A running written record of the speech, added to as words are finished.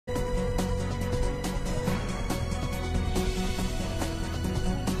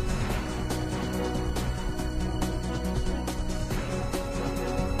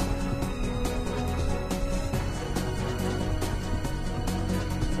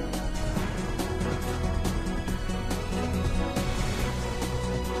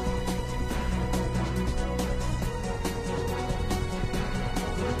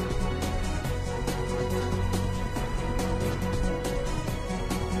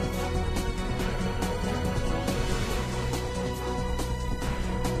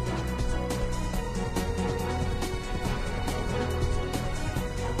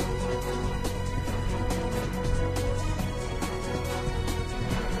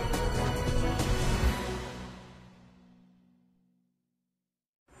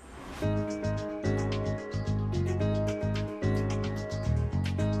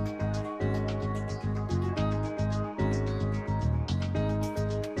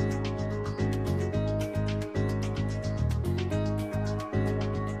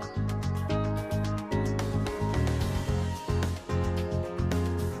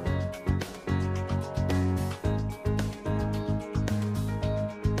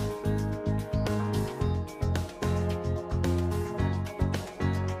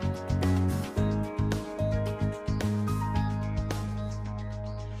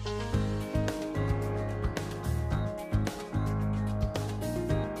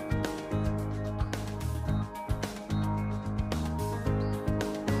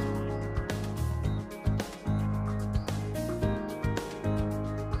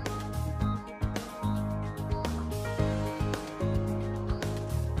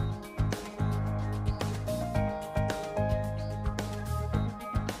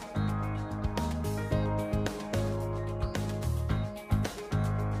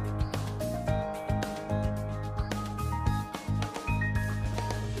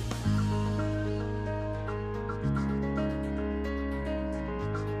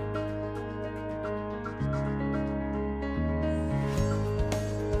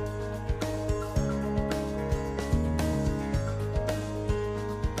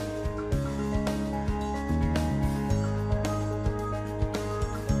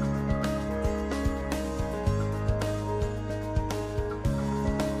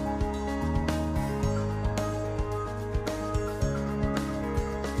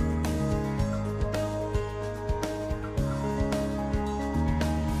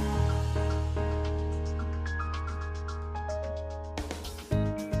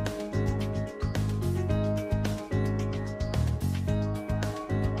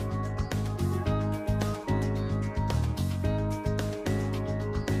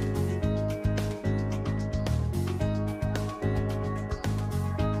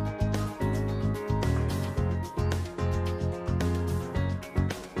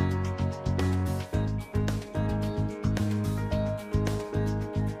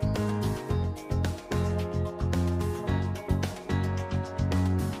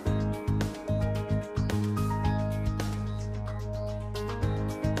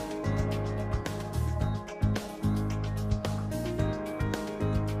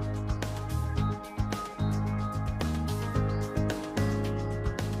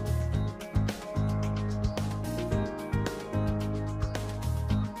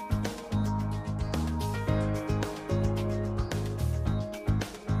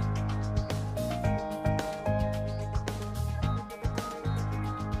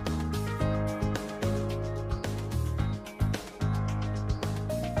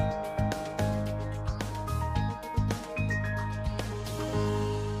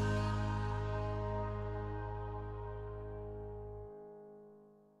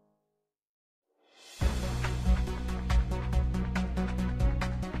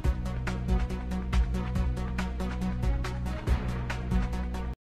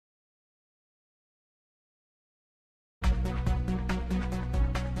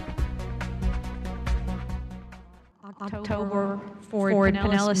October Ford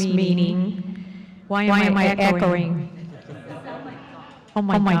Pinellas meeting. Why am I echoing? Oh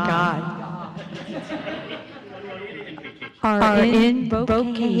my God. Are in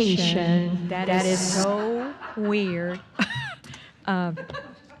vocation, that is so weird,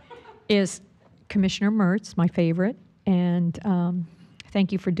 is Commissioner Mertz, my favorite, and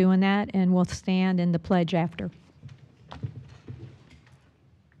thank you for doing that, and we'll stand in the pledge after.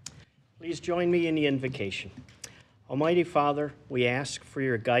 Please join me in the invocation. Almighty Father, we ask for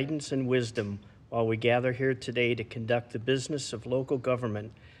your guidance and wisdom while we gather here today to conduct the business of local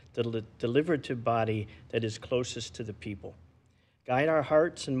government delivered to a body that is closest to the people. Guide our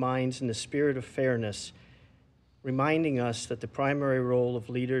hearts and minds in the spirit of fairness, reminding us that the primary role of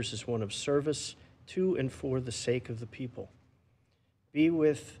leaders is one of service to and for the sake of the people. Be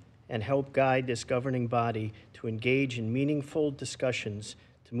with and help guide this governing body to engage in meaningful discussions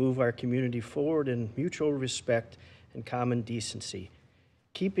to move our community forward in mutual respect and common decency,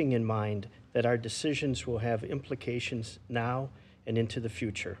 keeping in mind that our decisions will have implications now and into the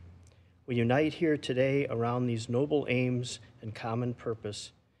future. We unite here today around these noble aims and common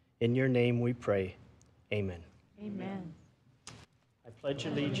purpose. In your name we pray. Amen. Amen. I pledge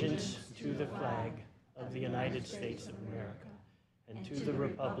allegiance to the flag of the United States of America and to the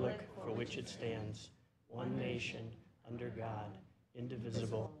republic for which it stands, one nation, under God,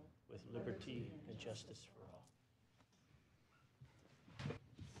 indivisible, with liberty and justice for all.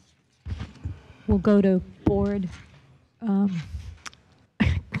 We'll go to board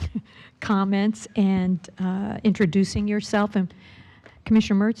comments and introducing yourself. And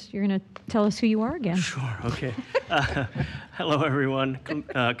Commissioner Mertz, you're going to tell us who you are again. Sure, okay. Hello, everyone.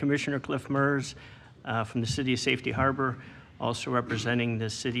 Commissioner Cliff Mers from the City of Safety Harbor, also representing the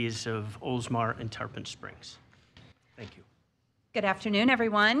cities of Oldsmar and Tarpon Springs. Thank you. Good afternoon,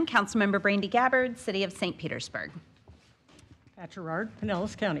 everyone. Councilmember Brandy Gabbard, City of St. Petersburg. Pat Gerard,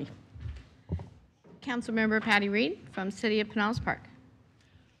 Pinellas County. Councilmember Patty Reed from City of Pinellas Park.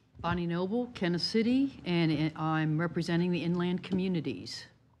 Bonnie Noble, Kenneth City, and I'm representing the inland communities.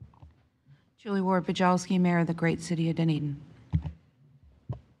 Julie Ward-Bajowski, Mayor of the Great City of Dunedin.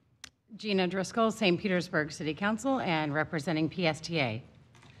 Gina Driscoll, St. Petersburg City Council, and representing PSTA.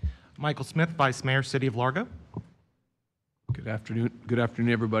 Michael Smith, Vice Mayor, City of Largo. Good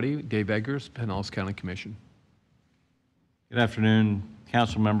afternoon, everybody. Dave Eggers, Pinellas County Commission. Good afternoon,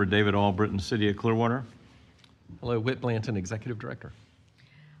 Councilmember David Albritton, City of Clearwater. Hello, Whit Blanton, Executive Director.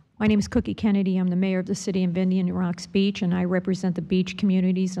 My name is Cookie Kennedy. I'm the mayor of the city of Indian Rocks Beach, and I represent the beach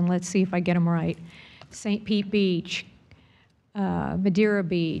communities, and let's see if I get them right. St. Pete Beach, Madeira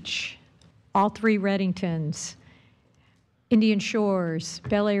Beach, all three Reddingtons, Indian Shores,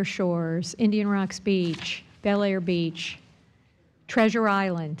 Bel Air Shores, Indian Rocks Beach, Bel Air Beach, Treasure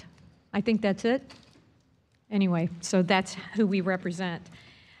Island. I think that's it. Anyway, so that's who we represent.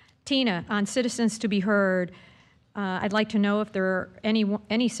 Tina, on citizens to be heard, I'd like to know if there are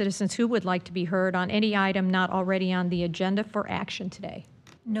any citizens who would like to be heard on any item not already on the agenda for action today.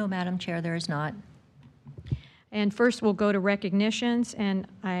 No, Madam Chair, there is not. And first we'll go to recognitions, and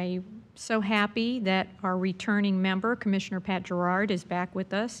I'm so happy that our returning member, Commissioner Pat Gerard, is back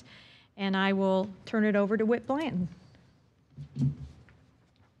with us, and I will turn it over to Whit Blanton.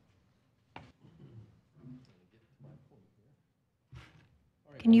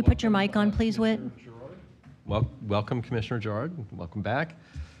 Can you put your mic on, please, Whit? Well, welcome, Commissioner Gerard. Welcome back.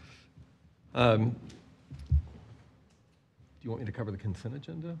 Do you want me to cover the consent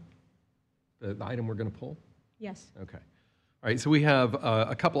agenda? The item we're going to pull? Yes. Okay. All right, so we have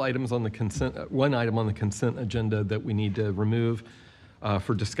a couple items on the consent, one item on the consent agenda that we need to remove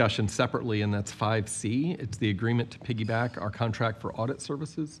for discussion separately, and that's 5C. It's the agreement to piggyback our contract for audit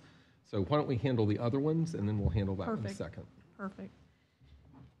services. So why don't we handle the other ones, and then we'll handle that one second. Perfect.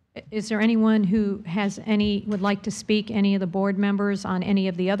 Is there anyone who would like to speak, any of the board members, on any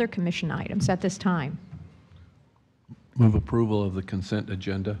of the other commission items at this time? Move approval of the consent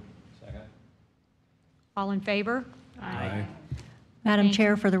agenda. Second. All in favor? Aye. Madam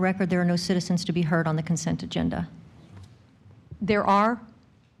Chair, for the record, there are no citizens to be heard on the consent agenda. There are?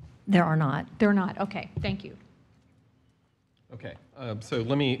 There are not. There are not. Okay, thank you. Okay, so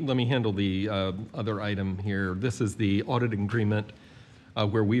let me handle the other item here. This is the audit agreement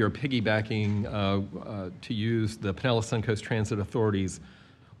where we are piggybacking to use the Pinellas Suncoast Transit Authority's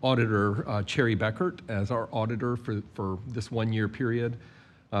auditor, Cherry Beckert, as our auditor for this one-year period.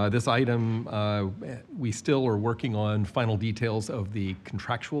 This item, we still are working on final details of the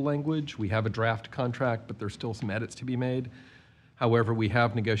contractual language. We have a draft contract, but there's still some edits to be made. However, we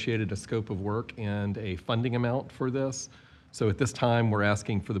have negotiated a scope of work and a funding amount for this. So at this time, we're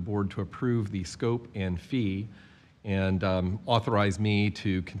asking for the board to approve the scope and fee. and authorize me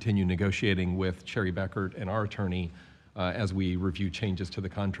to continue negotiating with Sherry Beckert and our attorney as we review changes to the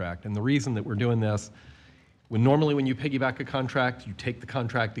contract. And the reason that we're doing this, normally when you piggyback a contract, you take the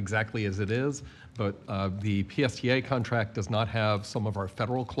contract exactly as it is, but the PSTA contract does not have some of our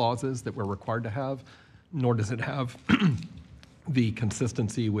federal clauses that we're required to have, nor does it have the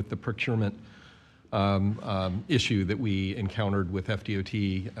consistency with the procurement issue that we encountered with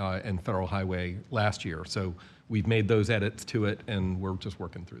FDOT and Federal Highway last year. So we've made those edits to it, and we're just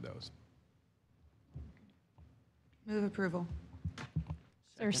working through those. Move approval.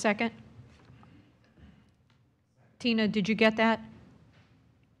 Is there a second? Tina, did you get that?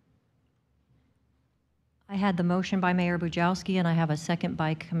 I had the motion by Mayor Bujalski, and I have a second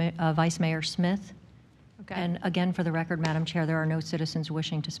by Vice Mayor Smith. Okay. And again, for the record, Madam Chair, there are no citizens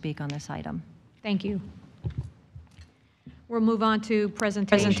wishing to speak on this item. Thank you. We'll move on to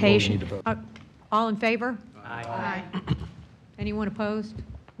presentation. All in favor? Aye. Anyone opposed?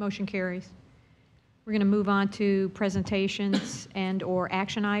 Motion carries. We're going to move on to presentations and/or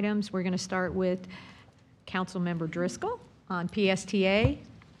action items. We're going to start with Councilmember Driscoll on PSTA.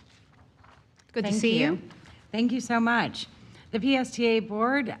 Good to see you. Thank you so much. The PSTA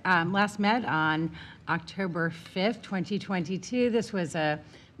board last met on October 5th, 2022. This was a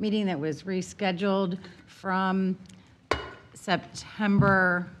meeting that was rescheduled from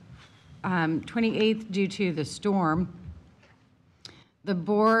September 28th due to the storm. The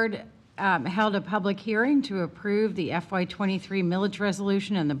board held a public hearing to approve the FY23 millage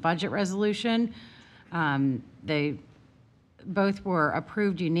resolution and the budget resolution. They both were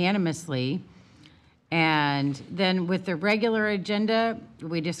approved unanimously. And then with the regular agenda,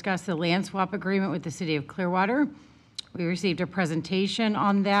 we discussed the land swap agreement with the City of Clearwater. We received a presentation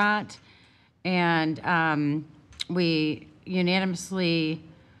on that, and we unanimously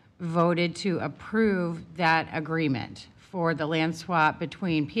voted to approve that agreement for the land swap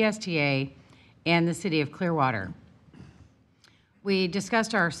between PSTA and the City of Clearwater. We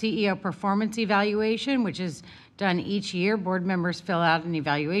discussed our CEO performance evaluation, which is done each year. Board members fill out an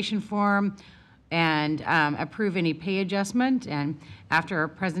evaluation form and approve any pay adjustment. And after a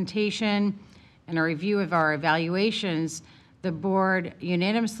presentation and a review of our evaluations, the board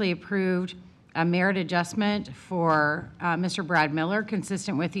unanimously approved a merit adjustment for Mr. Brad Miller,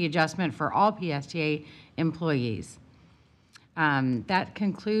 consistent with the adjustment for all PSTA employees. That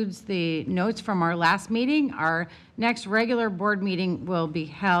concludes the notes from our last meeting. Our next regular board meeting will be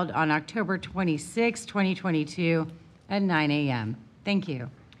held on October 26, 2022 at 9 a.m. Thank you.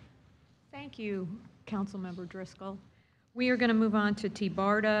 Thank you, Councilmember Driscoll. We are going to move on to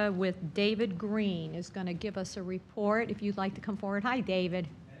T-BARTA with David Green is going to give us a report. If you'd like to come forward. Hi, David.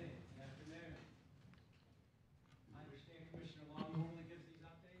 Hey, good afternoon. I understand Commissioner Long normally gives these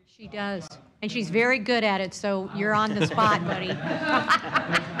updates. She does, and she's very good at it, so you're on the spot, buddy. Those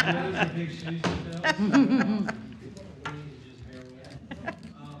are big shoes to fill. But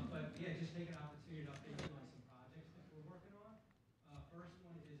yeah, just take an opportunity to update you on some projects that we're working on. First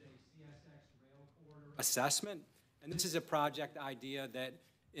one is a CSX rail corridor assessment. And this is a project idea that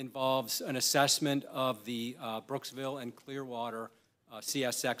involves an assessment of the Brooksville and Clearwater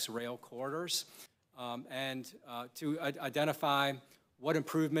CSX rail corridors to identify what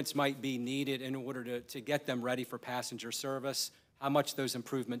improvements might be needed in order to get them ready for passenger service, how much those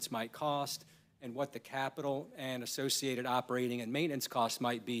improvements might cost, and what the capital and associated operating and maintenance costs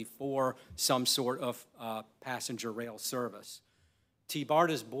might be for some sort of passenger rail service.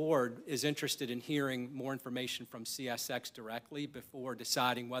 T-BARTA's board is interested in hearing more information from CSX directly before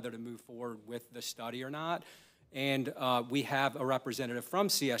deciding whether to move forward with the study or not. And we have a representative from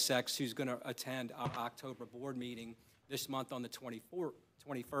CSX who's going to attend our October board meeting this month on the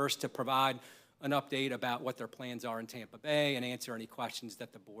 21st to provide an update about what their plans are in Tampa Bay and answer any questions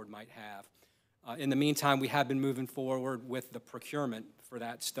that the board might have. In the meantime, we have been moving forward with the procurement for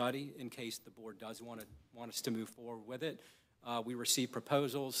that study in case the board does want us to move forward with it. We received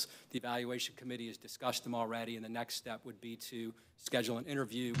proposals. The evaluation committee has discussed them already, and the next step would be to schedule an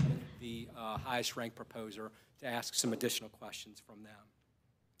interview with the highest ranked proposer to ask some additional questions from them.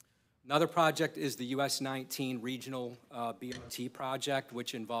 Another project is the US 19 regional BRT project,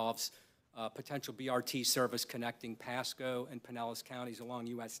 which involves potential BRT service connecting Pasco and Pinellas counties along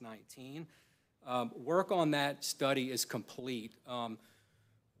US 19. Work on that study is complete.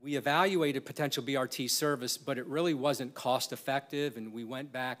 We evaluated potential BRT service, but it really wasn't cost effective, and we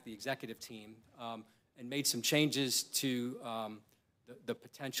went back, the executive team, and made some changes to the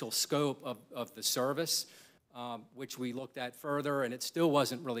potential scope of the service, which we looked at further, and it still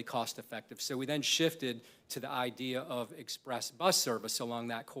wasn't really cost effective. So we then shifted to the idea of express bus service along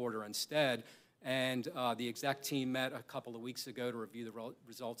that corridor instead, And the exec team met a couple of weeks ago to review the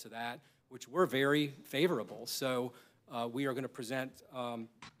results of that, which were very favorable. So we are going to present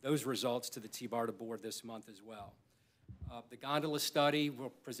those results to the TBARTA board this month as well. The gondola study we're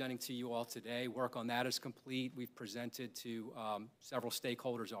presenting to you all today, work on that is complete. We've presented to several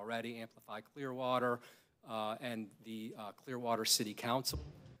stakeholders already, Amplify Clearwater and the Clearwater City Council.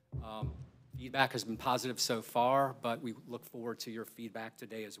 Feedback has been positive so far, but we look forward to your feedback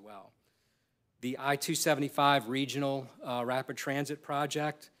today as well. The I-275 Regional Rapid Transit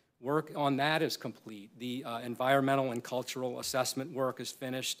Project, work on that is complete. The environmental and cultural assessment work is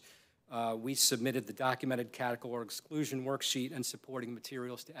finished. We submitted the documented category exclusion worksheet and supporting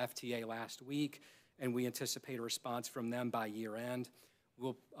materials to FTA last week, and we anticipate a response from them by year end.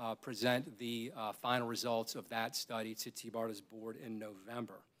 We'll present the final results of that study to TBARTA's board in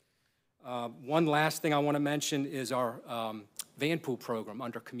November. One last thing I want to mention is our van pool program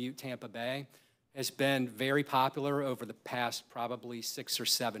under Commute Tampa Bay has been very popular over the past probably 6 or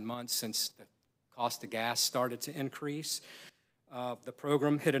 7 months since the cost of gas started to increase. The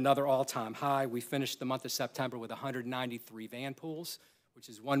program hit another all-time high. We finished the month of September with 193 van pools, which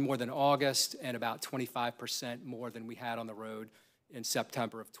is one more than August and about 25% more than we had on the road in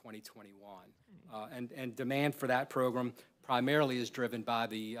September of 2021. And demand for that program primarily is driven by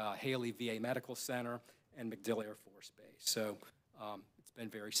the Haley VA Medical Center and MacDill Air Force Base. So it's been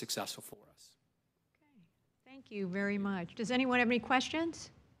very successful for us. Thank you very much. Does anyone have any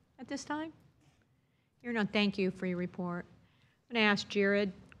questions at this time? Here, none. Thank you for your report. I'm going to ask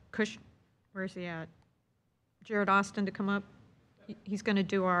Jared Cush, where's he at? Jared Austin to come up. He's going to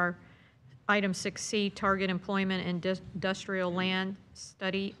do our item 6C, target employment and industrial land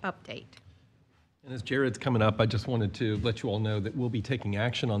study update. And as Jared's coming up, I just wanted to let you all know that we'll be taking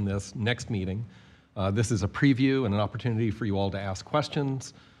action on this next meeting. This is a preview and an opportunity for you all to ask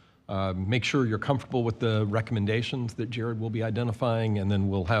questions. Make sure you're comfortable with the recommendations that Jared will be identifying, and then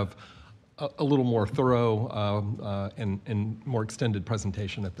we'll have a little more thorough and more extended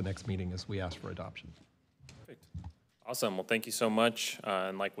presentation at the next meeting as we ask for adoption. Perfect. Awesome. Well, thank you so much.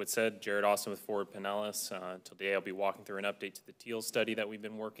 And like what said, Jared Austin with Forward Pinellas. Today I'll be walking through an update to the TEAL study that we've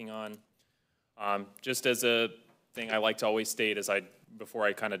been working on. Just as a thing I like to always state before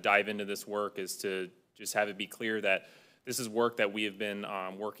I kind of dive into this work is to just have it be clear that this is work that we have been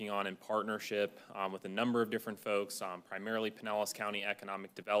working on in partnership with a number of different folks, primarily Pinellas County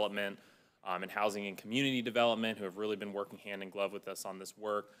Economic Development and Housing and Community Development, who have really been working hand in glove with us on this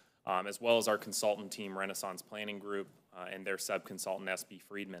work, as well as our consultant team, Renaissance Planning Group, and their sub-consultant, SB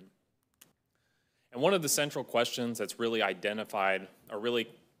Friedman. And one of the central questions that's really identified, or really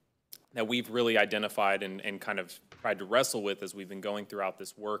that we've really identified and kind of tried to wrestle with as we've been going throughout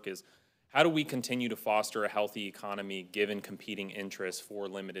this work is, how do we continue to foster a healthy economy given competing interests for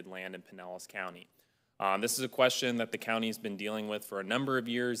limited land in Pinellas County? This is a question that the county has been dealing with for a number of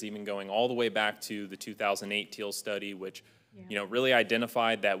years, even going all the way back to the 2008 TEAL study, which really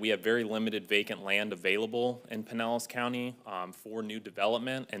identified that we have very limited vacant land available in Pinellas County for new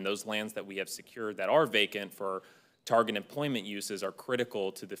development, and those lands that we have secured that are vacant for target employment uses are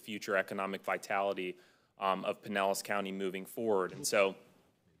critical to the future economic vitality of Pinellas County moving forward. And so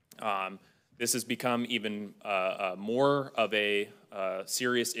this has become even more of a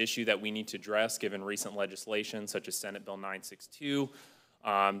serious issue that we need to address given recent legislation such as Senate Bill 962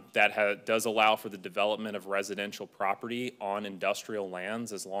 that does allow for the development of residential property on industrial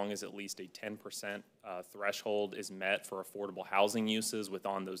lands as long as at least a 10% threshold is met for affordable housing uses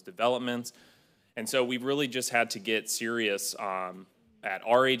within those developments. And so we've really just had to get serious at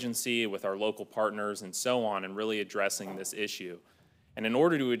our agency with our local partners and so on and really addressing this issue. And in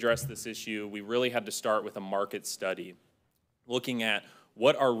order to address this issue, we really had to start with a market study, looking at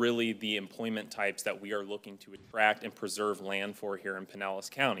what are really the employment types that we are looking to attract and preserve land for here in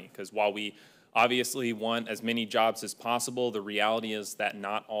Pinellas County. Because while we obviously want as many jobs as possible, the reality is that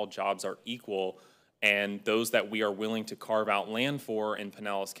not all jobs are equal, and those that we are willing to carve out land for in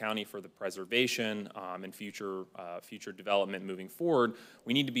Pinellas County for the preservation and future development moving forward,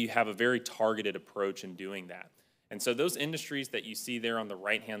 we need to have a very targeted approach in doing that. And so those industries that you see there on the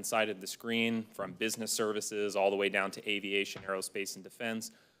right-hand side of the screen, from business services all the way down to aviation, aerospace, and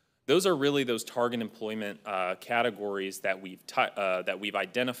defense, those are really those target employment categories that we've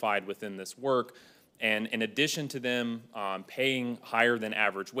identified within this work. And in addition to them paying higher than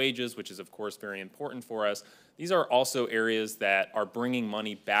average wages, which is of course very important for us, these are also areas that are bringing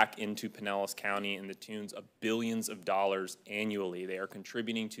money back into Pinellas County in the tunes of billions of dollars annually. They are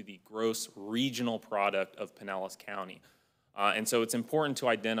contributing to the gross regional product of Pinellas County. And so it's important to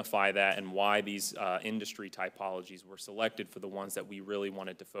identify that and why these industry typologies were selected for the ones that we really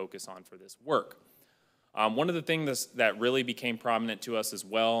wanted to focus on for this work. One of the things that really became prominent to us as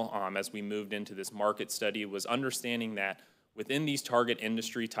well as we moved into this market study was understanding that within these target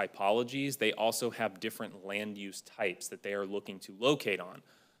industry typologies, they also have different land use types that they are looking to locate on.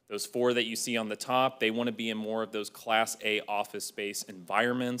 Those 4 that you see on the top, they want to be in more of those Class A office space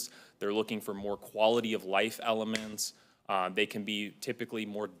environments. They're looking for more quality of life elements. They can be typically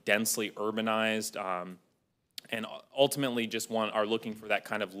more densely urbanized and ultimately just are looking for that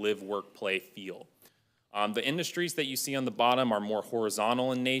kind of live, work, play feel. The industries that you see on the bottom are more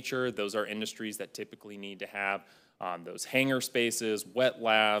horizontal in nature. Those are industries that typically need to have those hangar spaces, wet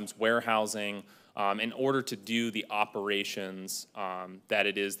labs, warehousing, in order to do the operations that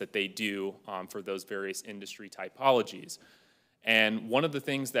it is that they do for those various industry typologies. And one of the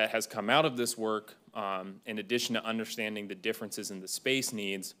things that has come out of this work, in addition to understanding the differences in the space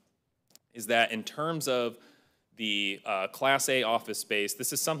needs, is that in terms of the Class A office space,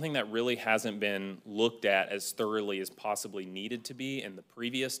 this is something that really hasn't been looked at as thoroughly as possibly needed to be in the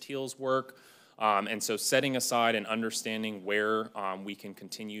previous TEALS work. And so setting aside and understanding where we can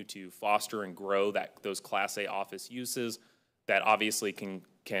continue to foster and grow those Class A office uses that obviously can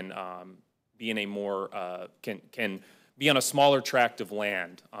be in a more, can be on a smaller tract of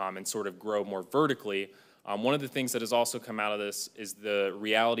land and sort of grow more vertically. One of the things that has also come out of this is the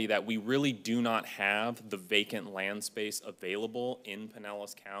reality that we really do not have the vacant land space available in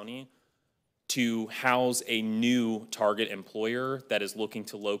Pinellas County to house a new target employer that is looking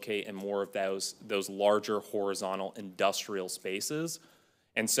to locate in more of those larger horizontal industrial spaces.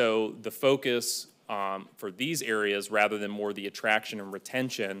 And so the focus for these areas, rather than more the attraction and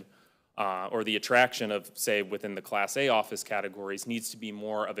retention or the attraction of, say, within the Class A office categories, needs to be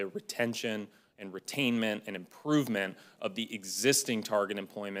more of a retention and retainment and improvement of the existing target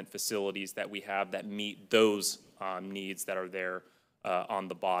employment facilities that we have that meet those needs that are there on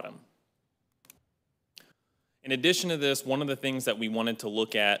the bottom. In addition to this, one of the things that we wanted to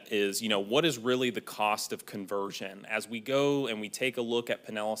look at is, what is really the cost of conversion? As we go and we take a look at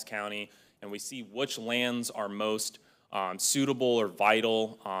Pinellas County and we see which lands are most suitable or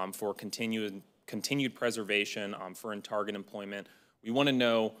vital for continued preservation for target employment, we want to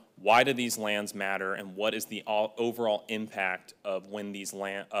know, why do these lands matter and what is the overall impact of when these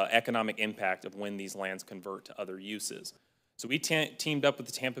economic impact of when these lands convert to other uses. So we teamed up with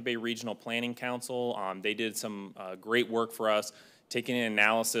the Tampa Bay Regional Planning Council. They did some great work for us, taking an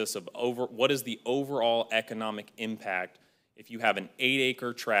analysis of what is the overall economic impact if you have an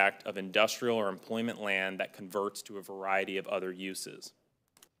 8-acre tract of industrial or employment land that converts to a variety of other uses.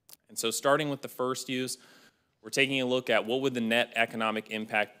 And so starting with the first use, we're taking a look at what would the net economic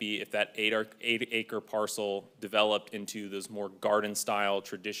impact be if that 8-acre parcel developed into this more garden-style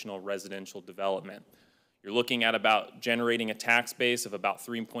traditional residential development. You're looking at about generating a tax base of about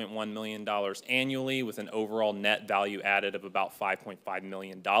 $3.1 million annually with an overall net value added of about $5.5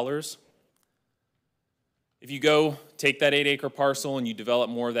 million. If you go take that 8-acre parcel and you develop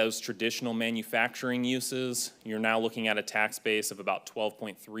more of those traditional manufacturing uses, you're now looking at a tax base of about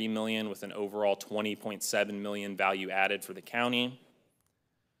 $12.3 million with an overall $20.7 million value added for the county.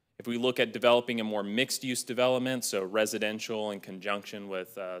 If we look at developing a more mixed-use development, so residential in conjunction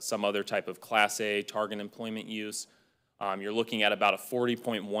with some other type of Class A target employment use, you're looking at about a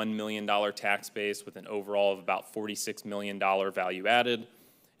 $40.1 million tax base with an overall of about $46 million value added.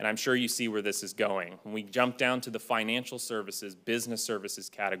 And I'm sure you see where this is going. When we jump down to the financial services, business services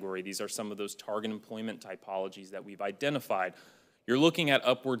category, these are some of those target employment typologies that we've identified. You're looking at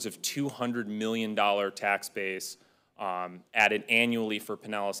upwards of $200 million tax base added annually for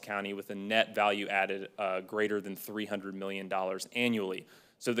Pinellas County with a net value added greater than $300 million annually.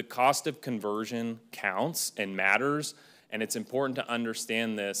 So the cost of conversion counts and matters, and it's important to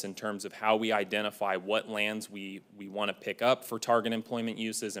understand this in terms of how we identify what lands we want to pick up for target employment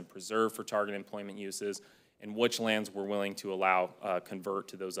uses and preserve for target employment uses, and which lands we're willing to allow convert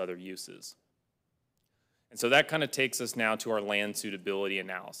to those other uses. And so that kind of takes us now to our land suitability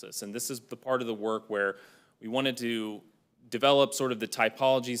analysis. And this is the part of the work where we wanted to develop sort of the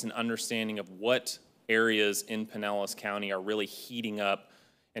typologies and understanding of what areas in Pinellas County are really heating up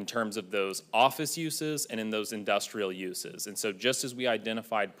in terms of those office uses and in those industrial uses. And so just as we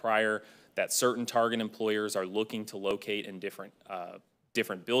identified prior that certain target employers are looking to locate in different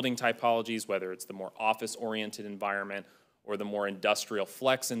building typologies, whether it's the more office-oriented environment or the more industrial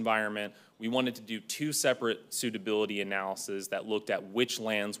flex environment, we wanted to do two separate suitability analyses that looked at which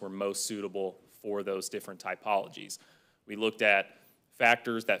lands were most suitable for those different typologies. We looked at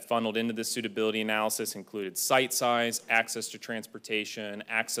factors that funneled into this suitability analysis included site size, access to transportation,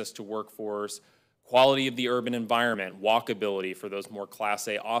 access to workforce, quality of the urban environment, walkability for those more Class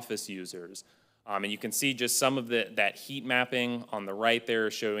A office users. And you can see just some of that heat mapping on the right there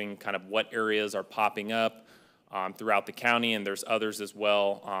showing kind of what areas are popping up throughout the county, and there's others as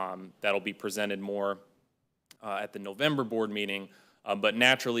well that'll be presented more at the November board meeting. But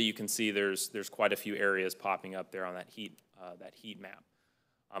naturally, you can see there's quite a few areas popping up there on that heat map.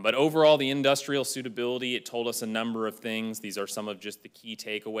 But overall, the industrial suitability, it told us a number of things. These are some of just the key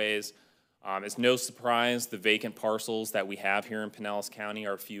takeaways. It's no surprise the vacant parcels that we have here in Pinellas County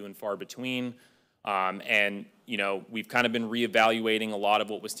are few and far between. And, you know, we've kind of been reevaluating a lot of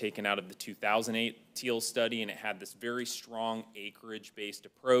what was taken out of the 2008 TEAL study, and it had this very strong acreage-based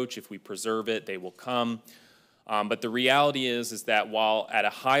approach. If we preserve it, they will come. But the reality is that while at a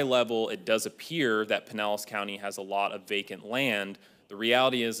high level it does appear that Pinellas County has a lot of vacant land, the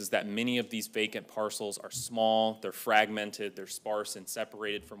reality is that many of these vacant parcels are small, they're fragmented, they're sparse and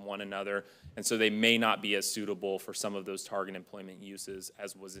separated from one another, and so they may not be as suitable for some of those target employment uses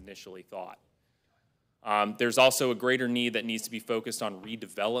as was initially thought. There's also a greater need that needs to be focused on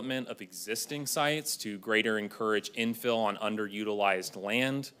redevelopment of existing sites to greater encourage infill on underutilized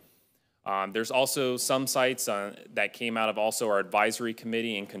land. There's also some sites that came out of also our advisory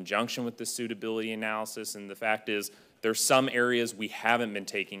committee in conjunction with the suitability analysis, and the fact is there's some areas we haven't been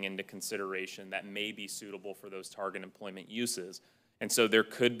taking into consideration that may be suitable for those target employment uses. And so there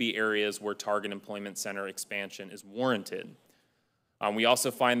could be areas where target employment center expansion is warranted. We also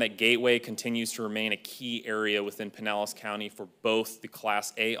find that Gateway continues to remain a key area within Pinellas County for both the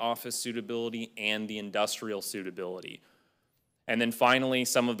Class A office suitability and the industrial suitability. And then finally,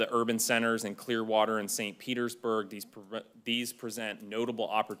 some of the urban centers in Clearwater and St. Petersburg, these present notable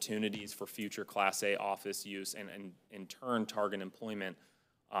opportunities for future Class A office use and in turn target employment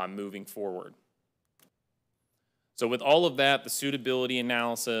moving forward. So with all of that, the suitability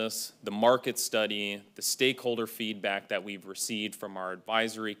analysis, the market study, the stakeholder feedback that we've received from our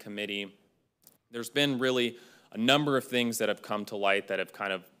advisory committee, there's been really a number of things that have come to light that have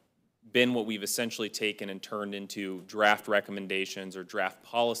kind of been what we've essentially taken and turned into draft recommendations or draft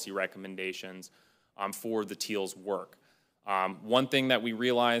policy recommendations for the TEAL's work. One thing that we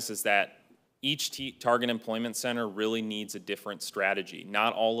realize is that each target employment center really needs a different strategy.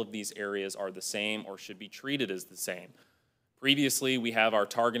 Not all of these areas are the same or should be treated as the same. Previously, we have our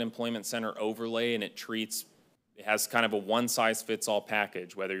target employment center overlay, and it has kind of a one-size-fits-all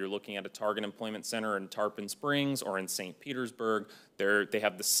package. Whether you're looking at a target employment center in Tarpon Springs or in St. Petersburg, they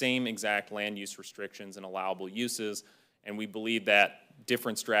have the same exact land use restrictions and allowable uses, and we believe that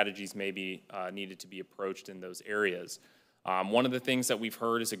different strategies may be needed to be approached in those areas. One of the things that we've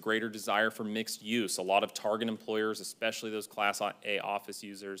heard is a greater desire for mixed use. A lot of target employers, especially those Class A office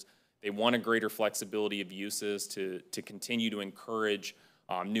users, they want a greater flexibility of uses to continue to encourage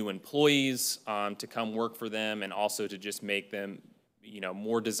new employees to come work for them, and also to just make them, you know,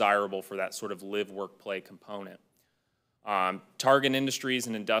 more desirable for that sort of live, work, play component. Target industries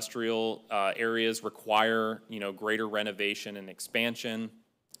and industrial areas require, you know, greater renovation and expansion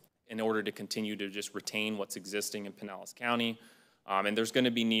in order to continue to just retain what's existing in Pinellas County. And there's going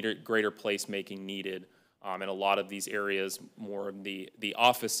to be greater placemaking needed in a lot of these areas, more of the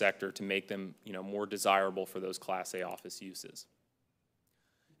office sector, to make them, you know, more desirable for those Class A office uses.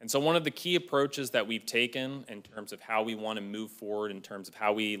 And so one of the key approaches that we've taken in terms of how we want to move forward, in terms of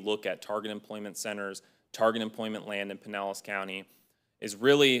how we look at target employment centers, target employment land in Pinellas County, is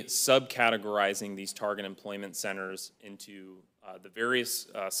really subcategorizing these target employment centers into the various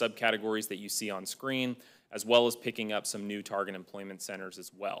subcategories that you see on screen, as well as picking up some new target employment centers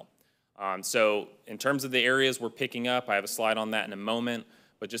as well. So in terms of the areas we're picking up, I have a slide on that in a moment,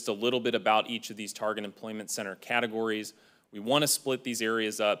 but just a little bit about each of these target employment center categories. We want to split these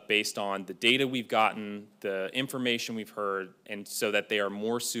areas up based on the data we've gotten, the information we've heard, and so that they are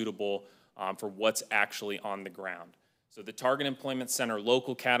more suitable for what's actually on the ground. So the target employment center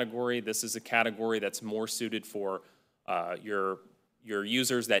local category, this is a category that's more suited for your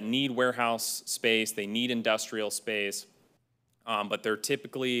users that need warehouse space, they need industrial space, but they're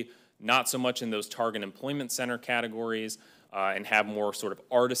typically not so much in those target employment center categories and have more sort of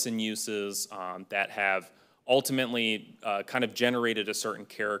artisan uses that have ultimately kind of generated a certain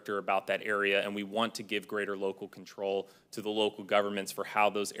character about that area, and we want to give greater local control to the local governments for how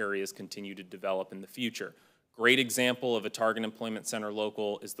those areas continue to develop in the future. Great example of a target employment center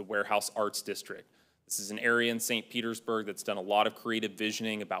local is the Warehouse Arts District. This is an area in St. Petersburg that's done a lot of creative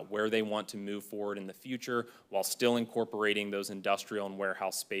visioning about where they want to move forward in the future while still incorporating those industrial and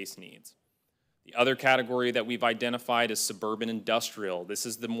warehouse space needs. The The other category that we've identified is suburban industrial. This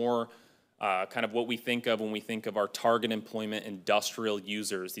is the more kind of what we think of when we think of our target employment industrial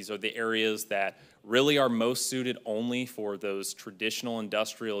users. These are the areas that really are most suited only for those traditional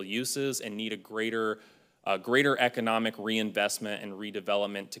industrial uses and need a greater economic reinvestment and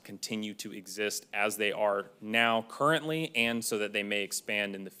redevelopment to continue to exist as they are now currently, and so that they may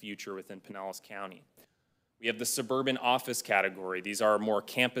expand in the future within Pinellas County. We have the suburban office category. These are more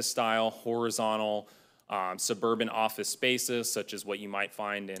campus-style, horizontal, suburban office spaces, such as what you might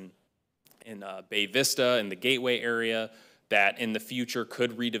find in Bay Vista, in the Gateway area, that in the future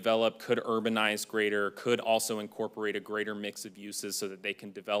could redevelop, could urbanize greater, could also incorporate a greater mix of uses so that they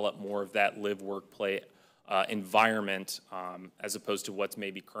can develop more of that live, work, play environment as opposed to what's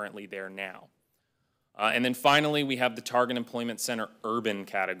maybe currently there now. And then finally, we have the Target Employment Center urban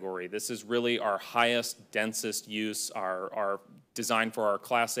category. This is really our highest, densest use, our designed for our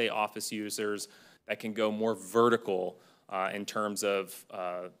Class A office users that can go more vertical in terms of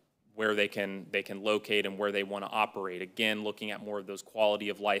where they can locate and where they want to operate. Again, looking at more of those quality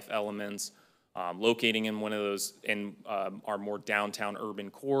of life elements, locating in one of those in our more downtown urban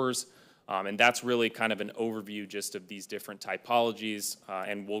cores. And that's really kind of an overview just of these different typologies.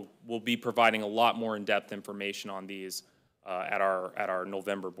 And we'll be providing a lot more in-depth information on these at our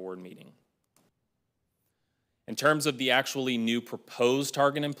November board meeting. In terms of the actually new proposed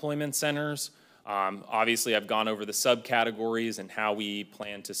target employment centers, obviously I've gone over the subcategories and how we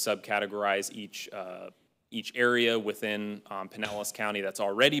plan to subcategorize each area within Pinellas County that's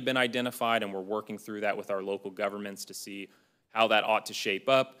already been identified, and we're working through that with our local governments to see how that ought to shape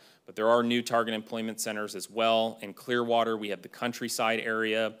up. But there are new target employment centers as well. In Clearwater, we have the countryside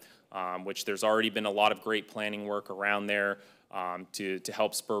area, which there's already been a lot of great planning work around there to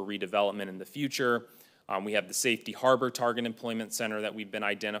help spur redevelopment in the future. We have the Safety Harbor Target Employment Center that we've been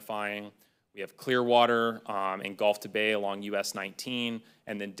identifying. We have Clearwater and Gulf to Bay along US 19,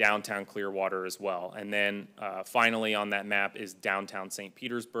 and then downtown Clearwater as well. And then finally on that map is downtown St.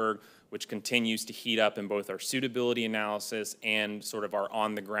 Petersburg, which continues to heat up in both our suitability analysis and sort of our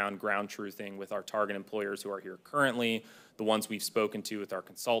on-the-ground ground truthing with our target employers who are here currently, the ones we've spoken to with our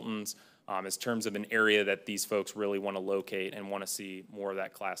consultants, as terms of an area that these folks really want to locate and want to see more of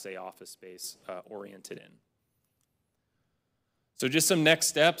that Class A office space oriented in. So just some next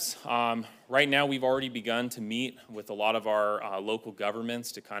steps. Right now we've already begun to meet with a lot of our local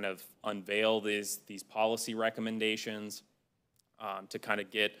governments to kind of unveil these policy recommendations, to kind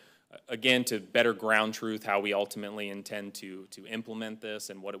of get, again, to better ground truth how we ultimately intend to implement this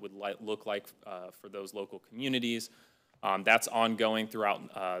and what it would look like for those local communities. That's ongoing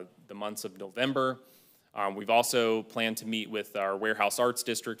throughout the months of November. We've also planned to meet with our Warehouse Arts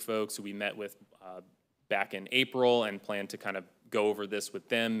District folks who we met with back in April, and plan to kind of go over this with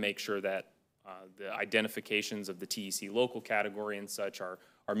them, make sure that the identifications of the TEC local category and such are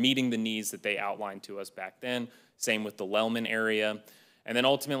meeting the needs that they outlined to us back then. Same with the Lellman area. And then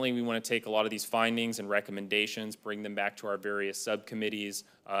ultimately we want to take a lot of these findings and recommendations, bring them back to our various subcommittees,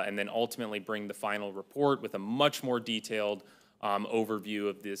 and then ultimately bring the final report with a much more detailed overview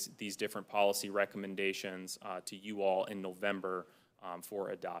of these different policy recommendations to you all in November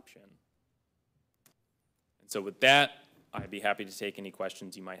for adoption. And so with that, I'd be happy to take any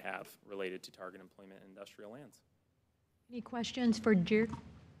questions you might have related to target employment and industrial lands. Any questions for Jared?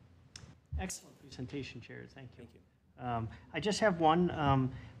 Excellent presentation, Jared. Thank you. I just have one.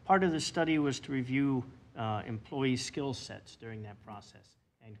 Part of the study was to review employee skill sets during that process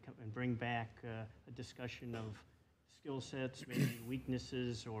and bring back a discussion of skill sets, maybe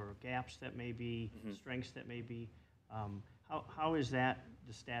weaknesses or gaps that may be, strengths that may be. How is that,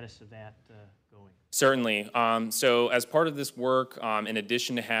 the status of that going? Certainly. So as part of this work, in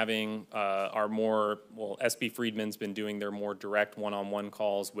addition to having our more, SB Friedman's been doing their more direct one-on-one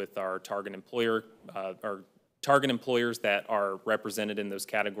calls with our target employers that are represented in those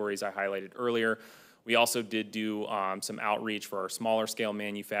categories I highlighted earlier. We also did do some outreach for our smaller scale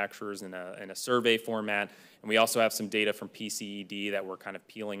manufacturers in a survey format. And we also have some data from PCED that we're kind of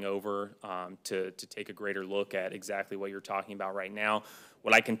peeling over to take a greater look at exactly what you're talking about right now.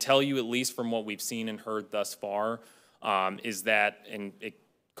 What I can tell you, at least from what we've seen and heard thus far, is that, and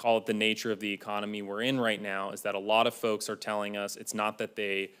call it the nature of the economy we're in right now, is that a lot of folks are telling us it's not that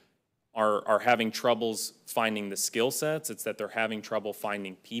they are having troubles finding the skill sets, it's that they're having trouble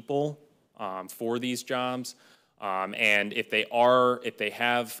finding people for these jobs. And if they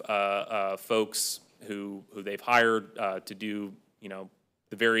have folks who they've hired to do,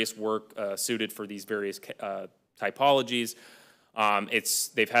 the various work suited for these various typologies,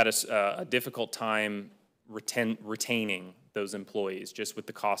 they've had a difficult time retaining those employees, just with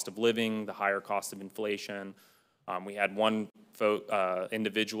the cost of living, the higher cost of inflation. We had one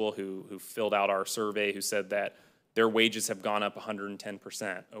individual who filled out our survey who said that their wages have gone up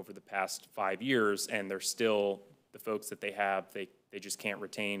 110% over the past 5 years, and they're still, the folks that they have, they just can't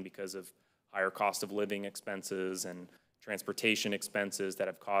retain because of higher cost of living expenses and transportation expenses that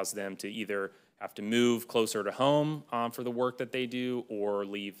have caused them to either have to move closer to home for the work that they do or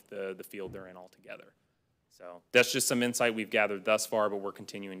leave the field they're in altogether. So that's just some insight we've gathered thus far, but we're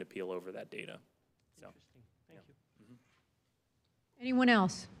continuing to peel over that data. So, Thank you. Anyone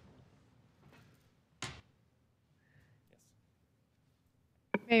else?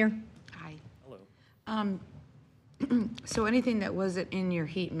 Mayor? Hi. hello. So anything that wasn't in your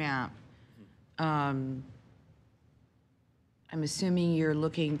heat map, I'm assuming you're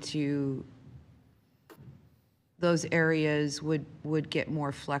looking to, those areas would get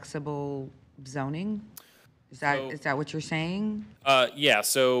more flexible zoning? Is that what you're saying? Yeah,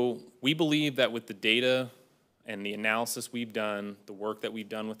 so we believe that with the data and the analysis we've done, the work that we've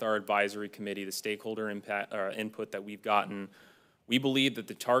done with our advisory committee, the stakeholder input that we've gotten, we believe that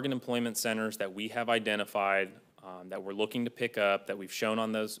the target employment centers that we have identified, that we're looking to pick up, that we've shown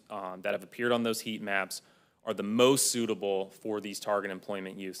on those, that have appeared on those heat maps, are the most suitable for these target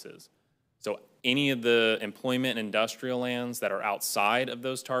employment uses. So any of the employment and industrial lands that are outside of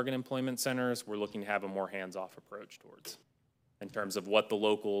those target employment centers, we're looking to have a more hands-off approach towards, in terms of what the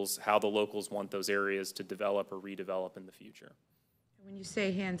locals, how the locals want those areas to develop or redevelop in the future. When you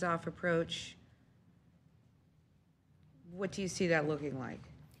say hands-off approach, what do you see that looking like?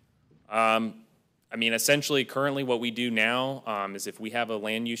 I mean, essentially, currently what we do now is if we have a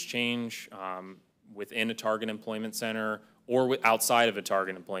land use change within a target employment center or outside of a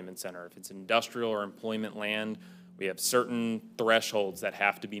target employment center, if it's industrial or employment land, we have certain thresholds that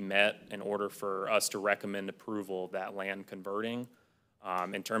have to be met in order for us to recommend approval of that land converting.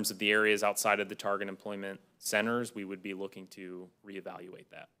 In terms of the areas outside of the target employment centers, we would be looking to reevaluate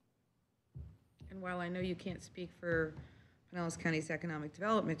that. And while I know you can't speak for Pinellas County's Economic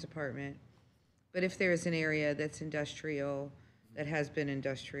Development Department, but if there's an area that's industrial, that has been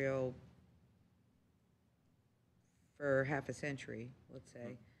industrial for half a century, let's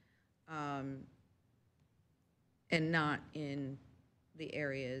say, and not in the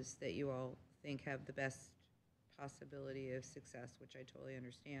areas that you all think have the best possibility of success, which I totally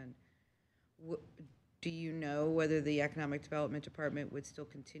understand, do you know whether the Economic Development Department would still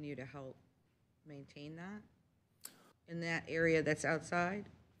continue to help maintain that in that area that's outside?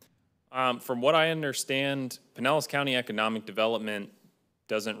 From what I understand, Pinellas County Economic Development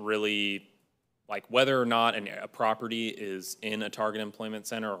doesn't really, like whether or not a property is in a target employment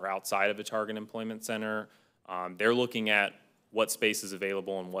center or outside of a target employment center, they're looking at what space is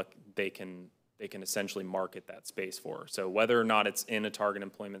available and what they can essentially market that space for. So whether or not it's in a target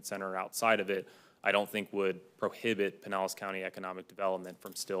employment center or outside of it, I don't think would prohibit Pinellas County Economic Development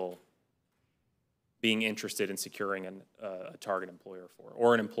from still being interested in securing a target employer for,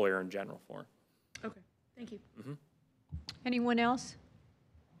 or an employer in general for. Okay, thank you. Anyone else?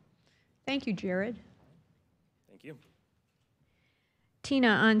 Thank you, Jared. Thank you. Tina,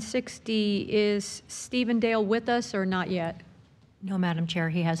 on 60, is Stephen Dale with us or not yet? No, Madam Chair,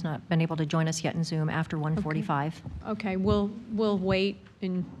 he has not been able to join us yet in Zoom after 1:45. Okay, we'll wait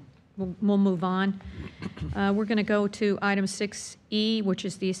and we'll move on. We're going to go to item 6E, which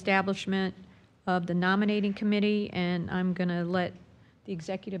is the establishment of the nominating committee, and I'm going to let the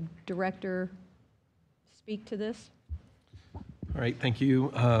executive director speak to this. All right, thank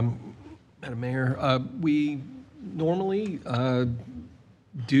you, Madam Mayor. We normally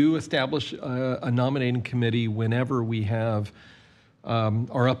do establish a nominating committee whenever we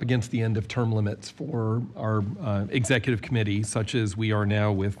are up against the end of term limits for our executive committee, such as we are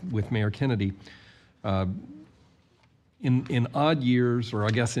now with Mayor Kennedy. In odd years, or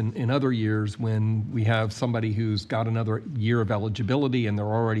I guess in other years, when we have somebody who's got another year of eligibility and they're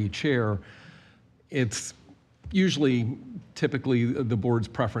already chair, it's usually typically the board's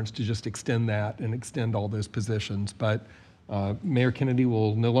preference to just extend that and extend all those positions. But Mayor Kennedy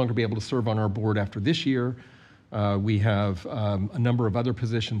will no longer be able to serve on our board after this year. We have a number of other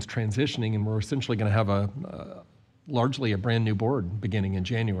positions transitioning, and we're essentially going to have largely a brand new board beginning in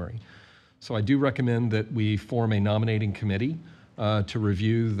January. So I do recommend that we form a nominating committee to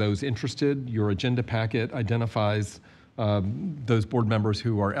review those interested. Your agenda packet identifies those board members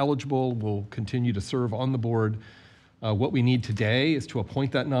who are eligible, will continue to serve on the board. What we need today is to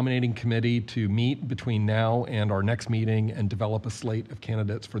appoint that nominating committee to meet between now and our next meeting and develop a slate of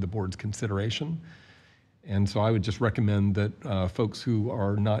candidates for the board's consideration. And so I would just recommend that folks who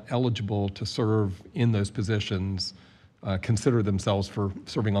are not eligible to serve in those positions consider themselves for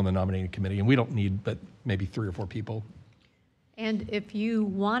serving on the nominating committee. And we don't need but maybe 3 or 4 people. And if you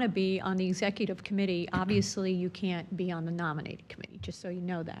want to be on the executive committee, obviously you can't be on the nominating committee, just so you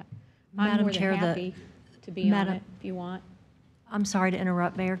know that. I'm Madam more than Chair, happy to be on it if you want. I'm sorry to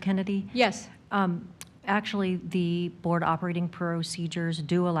interrupt, Mayor Kennedy. Yes. Actually, the board operating procedures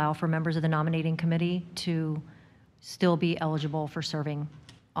do allow for members of the nominating committee to still be eligible for serving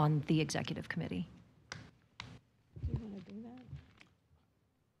on the executive committee. Do you want to do that?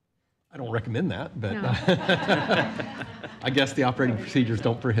 I don't recommend that, but No. I guess the operating procedures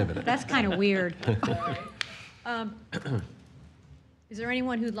don't prohibit it. That's kind of weird. Is there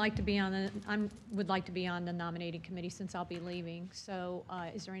anyone who'd like to be on the, would like to be on the nominating committee since I'll be leaving? So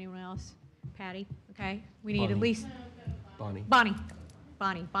is there anyone else? Patty? Okay. We need at Bonnie. least. Bonnie. Bonnie.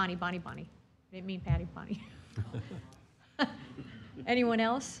 I didn't mean Patty, Bonnie. Anyone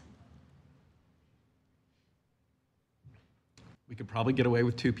else? We could probably get away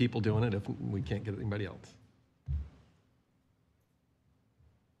with 2 people doing it if we can't get anybody else.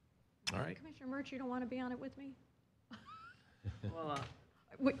 All right. Commissioner Murch, you don't want to be on it with me? Well,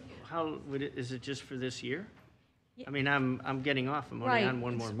 how would it, is it just for this year? I mean, I'm getting off. I'm only on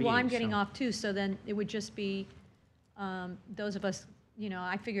one more meeting. Well, I'm getting so. off too, so then it would just be those of us,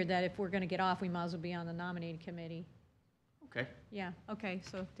 I figured that if we're going to get off, we might as well be on the nominating committee. Okay. Yeah, okay,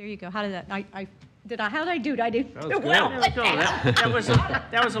 so there you go. How did that, how did I do? Did I do That was good. well?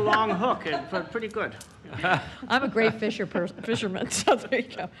 That was a long hook, but pretty good. I'm a great fisherman, so there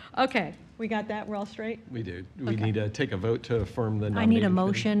you go. Okay, we got that, we're all straight? We do. We need to take a vote to affirm the nominating I need a committee.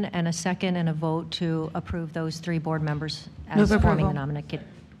 motion and a second and a vote to approve those 3 board members Move as forming approval. the nominating.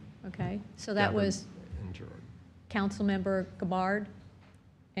 Okay, so that Gabbard was and Gerard. Councilmember Gabbard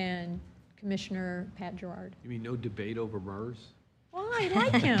and Commissioner Pat Gerard. You mean no debate over MERS? Well, I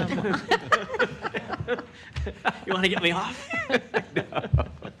like him. You want to get me off?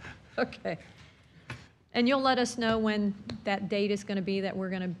 Okay. And you'll let us know when that date is going to be that we're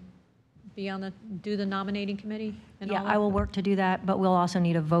going to be do the nominating committee? And Yeah, all I that? will work to do that, but we'll also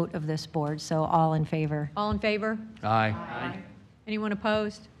need a vote of this board, so all in favor. All in favor? Aye. Anyone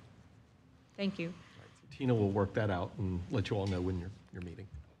opposed? Thank you. Tina will work that out and let you all know when you're meeting.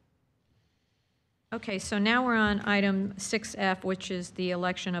 Okay, so now we're on item 6F, which is the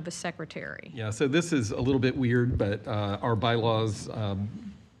election of a secretary. Yeah, so this is a little bit weird, but our bylaws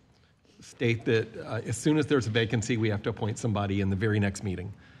state that as soon as there's a vacancy, we have to appoint somebody in the very next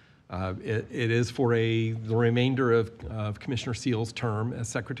meeting. It is for the remainder of Commissioner Seal's term as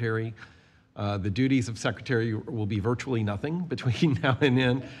secretary. The duties of secretary will be virtually nothing between now and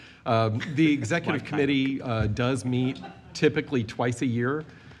then. The executive committee does meet typically twice a year.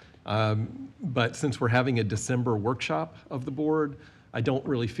 But since we're having a December workshop of the board, I don't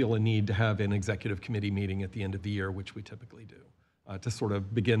really feel a need to have an executive committee meeting at the end of the year, which we typically do, to sort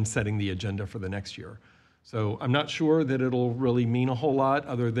of begin setting the agenda for the next year. So I'm not sure that it'll really mean a whole lot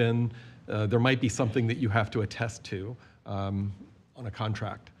other than there might be something that you have to attest to on a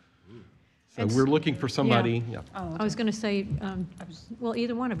contract. So we're looking for somebody. Yeah. I was going to say, well,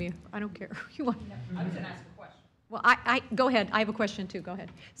 either one of you. I don't care. You want? I was going to ask a question. Well, go ahead. I have a question too. Go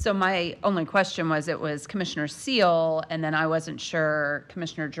ahead. So my only question was, it was Commissioner Seal, and then I wasn't sure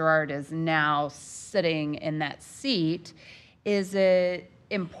Commissioner Gerard is now sitting in that seat. Is it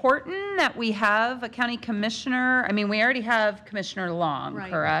important that we have a county commissioner? I mean, we already have Commissioner Long, Right.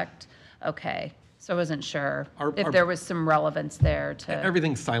 correct? Okay. So I wasn't sure if Our- there was some relevance there to.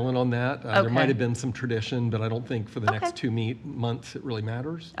 Everything's silent on that. There Okay. might have been some tradition, but I don't think for the Okay. next 2 months it really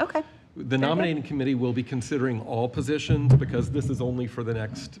matters. Okay. The nominating committee will be considering all positions because this is only for the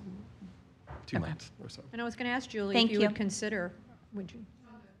next 2 months or so. And I was going to ask Julie Thank if you you. would consider, would you?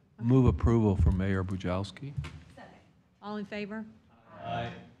 Move approval for Mayor Bujalski. All in favor?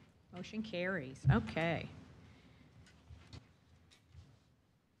 Aye. Motion carries. Okay.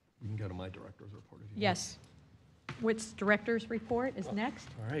 You can go to my director's report if you want. Yes. Which director's report is next?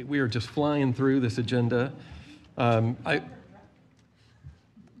 All right, we are just flying through this agenda.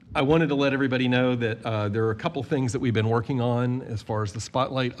 I wanted to let everybody know that there are a couple things that we've been working on as far as the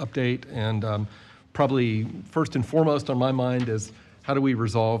Spotlight update, and probably first and foremost on my mind is how do we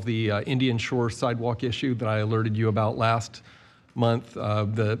resolve the Indian Shore sidewalk issue that I alerted you about last month.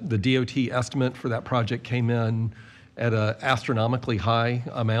 The DOT estimate for that project came in at an astronomically high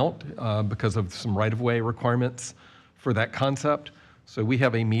amount because of some right-of-way requirements for that concept. So we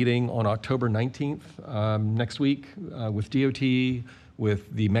have a meeting on October 19th next week with DOT,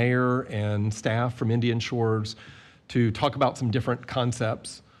 with the mayor and staff from Indian Shores to talk about some different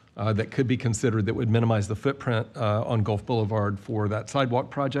concepts that could be considered that would minimize the footprint on Gulf Boulevard for that sidewalk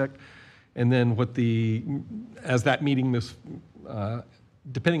project. And then as that meeting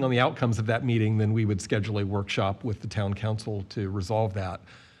depending on the outcomes of that meeting, then we would schedule a workshop with the town council to resolve that.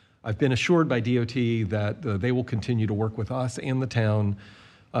 I've been assured by DOT that they will continue to work with us and the town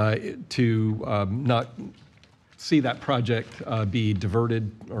to not see that project be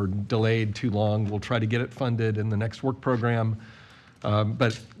diverted or delayed too long. We'll try to get it funded in the next work program,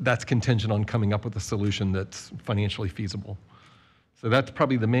 but that's contingent on coming up with a solution that's financially feasible. So that's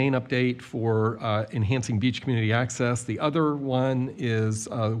probably the main update for enhancing beach community access. The other one is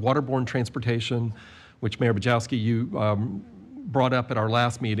waterborne transportation, which Mayor Bajowski, you brought up at our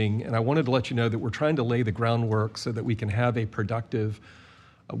last meeting. And I wanted to let you know that we're trying to lay the groundwork so that we can have a productive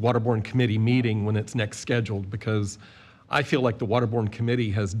waterborne committee meeting when it's next scheduled, because I feel like the waterborne committee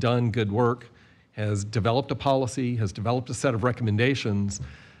has done good work, has developed a policy, has developed a set of recommendations.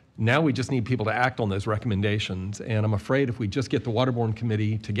 Now we just need people to act on those recommendations. And I'm afraid if we just get the waterborne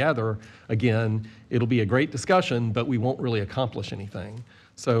committee together, again, it'll be a great discussion, but we won't really accomplish anything.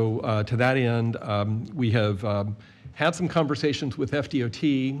 So to that end, we have had some conversations with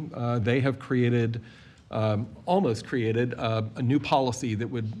FDOT. They have almost created a new policy that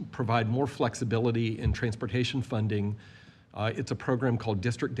would provide more flexibility in transportation funding. It's a program called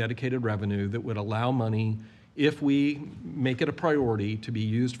District Dedicated Revenue that would allow money, if we make it a priority, to be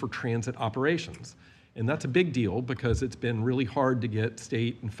used for transit operations. And that's a big deal because it's been really hard to get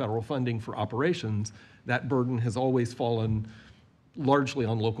state and federal funding for operations. That burden has always fallen largely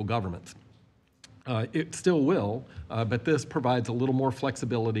on local governments. It still will, but this provides a little more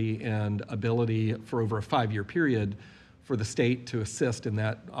flexibility and ability for over a 5-year period for the state to assist in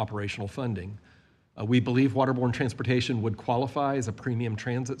that operational funding. We believe waterborne transportation would qualify as a premium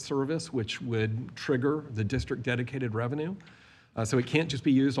transit service, which would trigger the district dedicated revenue. So it can't just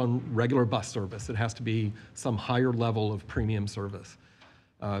be used on regular bus service. It has to be some higher level of premium service.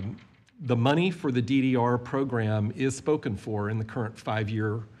 The money for the DDR program is spoken for in the current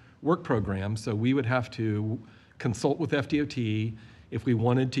 5-year work program, so we would have to consult with FDOT if we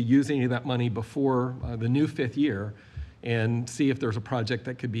wanted to use any of that money before the new 5th year, and see if there's a project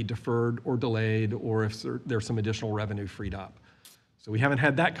that could be deferred or delayed, or if there's some additional revenue freed up. So we haven't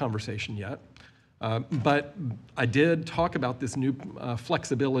had that conversation yet. But I did talk about this new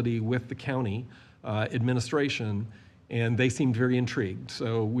flexibility with the county administration, and they seemed very intrigued.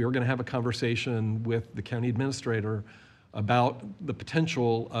 So we were going to have a conversation with the county administrator about the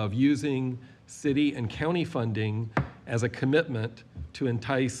potential of using city and county funding as a commitment to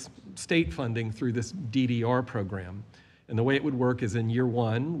entice state funding through this DDR program. And the way it would work is in year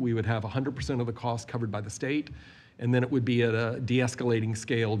 1, we would have 100% of the cost covered by the state, and then it would be at a de-escalating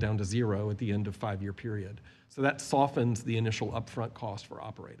scale down to 0 at the end of 5-year period. So that softens the initial upfront cost for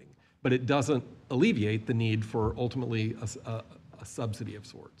operating, but it doesn't alleviate the need for ultimately a subsidy of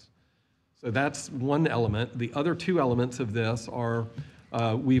sorts. So that's one element. The other 2 elements of this are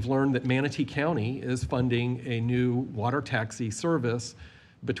we've learned that Manatee County is funding a new water taxi service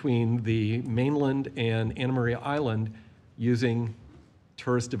between the mainland and Anna Maria Island using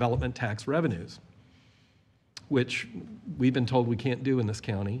tourist development tax revenues, which we've been told we can't do in this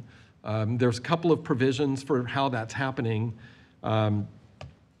county. There's a couple of provisions for how that's happening.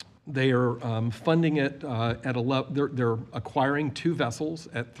 They are funding it at a level, they're acquiring 2 vessels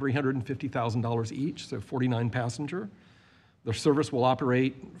at $350,000 each, so 49 passenger. Their service will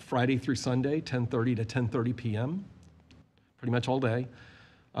operate Friday through Sunday, 10:30 to 10:30 p.m., pretty much all day.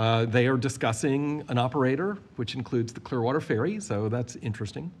 They are discussing an operator, which includes the Clearwater Ferry, so that's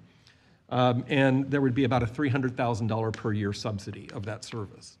interesting. And there would be about a $300,000 per year subsidy of that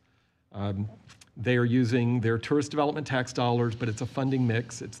service. They are using their tourist development tax dollars, but it's a funding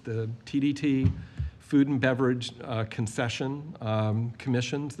mix. It's the TDT, food and beverage concession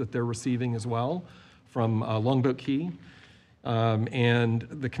commissions that they're receiving as well from Longboat Key. And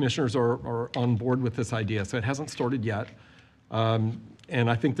the commissioners are on board with this idea, so it hasn't started yet. And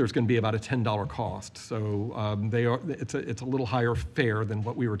I think there's going to be about a $10 cost. So it's a little higher fare than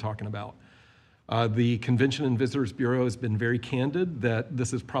what we were talking about. The Convention and Visitors Bureau has been very candid that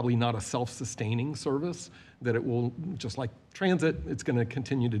this is probably not a self-sustaining service, that it will, just like transit, it's going to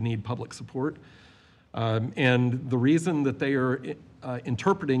continue to need public support. And the reason that they are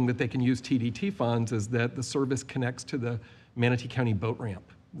interpreting that they can use TDT funds is that the service connects to the Manatee County boat ramp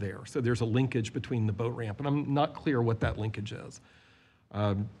there. So there's a linkage between the boat ramp, and I'm not clear what that linkage is.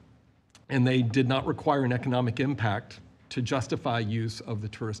 And they did not require an economic impact to justify use of the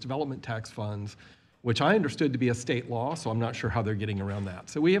tourist development tax funds, which I understood to be a state law, so I'm not sure how they're getting around that.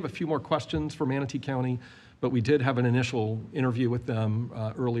 So we have a few more questions for Manatee County, but we did have an initial interview with them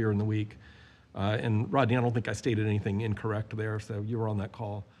earlier in the week. And Rodney, I don't think I stated anything incorrect there, so you were on that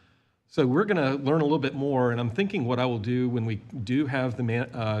call. So we're going to learn a little bit more, and I'm thinking what I will do when we do have the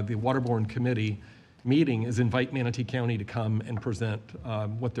Waterborne Committee meeting is invite Manatee County to come and present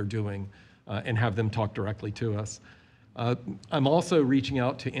what they're doing and have them talk directly to us. I'm also reaching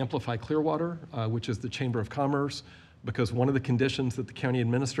out to Amplify Clearwater, which is the Chamber of Commerce, because one of the conditions that the county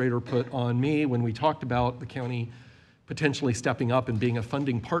administrator put on me when we talked about the county potentially stepping up and being a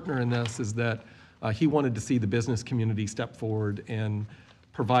funding partner in this is that he wanted to see the business community step forward and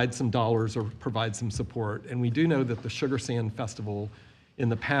provide some dollars or provide some support. And we do know that the Sugar Sand Festival in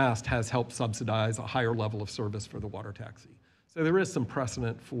the past has helped subsidize a higher level of service for the water taxi. So there is some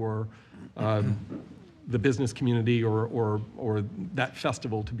precedent for the business community or that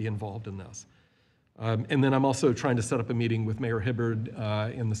festival to be involved in this. And then I'm also trying to set up a meeting with Mayor Hibbard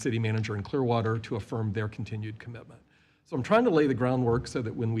and the city manager in Clearwater to affirm their continued commitment. So I'm trying to lay the groundwork so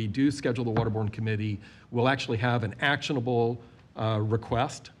that when we do schedule the Waterborne Committee, we'll actually have an actionable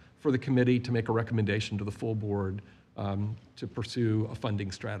request for the committee to make a recommendation to the full board to pursue a funding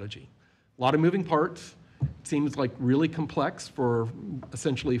strategy. A lot of moving parts. It seems like really complex for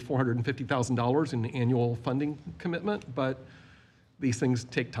essentially $450,000 in annual funding commitment, but these things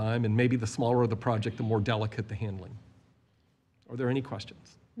take time, and maybe the smaller the project, the more delicate the handling. Are there any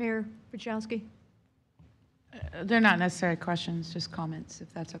questions? Mayor Buchowski? They're not necessarily questions, just comments,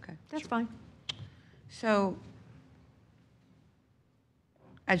 if that's okay. That's fine. So,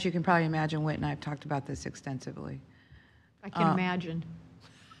 as you can probably imagine, Whit and I have talked about this extensively. I can imagine.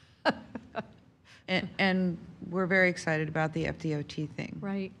 And we're very excited about the FDOT thing.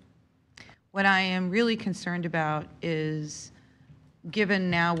 Right. What I am really concerned about is, given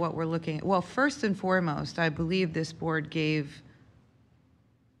now what we're looking at, well, first and foremost, I believe this board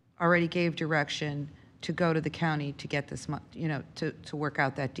already gave direction to go to the county to get this, to work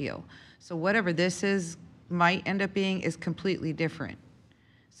out that deal. So whatever this is, might end up being, is completely different.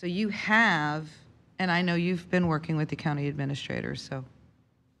 So you have, and I know you've been working with the county administrator, so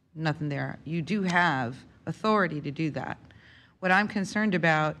nothing there. You do have authority to do that. What I'm concerned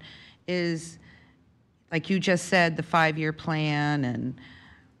about is, like you just said, the 5-year plan and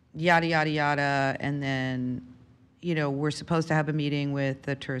yada, yada, yada, and then, we're supposed to have a meeting with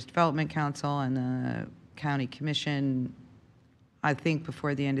the Tourist Development Council and the County Commission, I think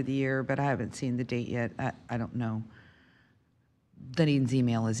before the end of the year, but I haven't seen the date yet. I don't know. Dunedin's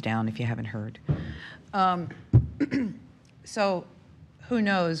email is down if you haven't heard. So who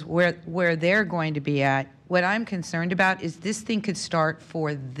knows where they're going to be at. What I'm concerned about is this thing could start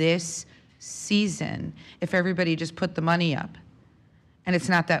for this season if everybody just put the money up. And it's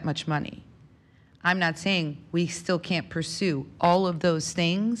not that much money. I'm not saying we still can't pursue all of those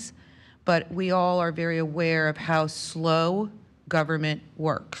things, but we all are very aware of how slow government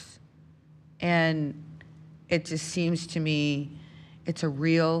works. And it just seems to me it's a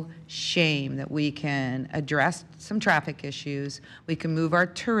real shame that we can address some traffic issues, we can move our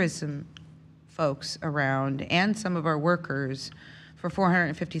tourism folks around and some of our workers for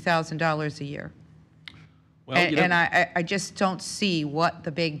 $450,000 a year. Well, and I just don't see what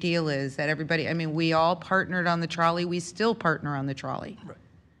the big deal is that everybody, we all partnered on the trolley, we still partner on the trolley. Right.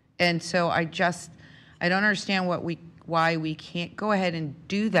 And so I don't understand why we can't go ahead and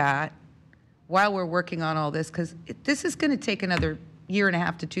do that while we're working on all this, because this is going to take another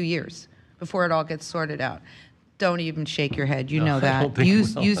 1.5 to 2 years before it all gets sorted out. Don't even shake your head. You know that.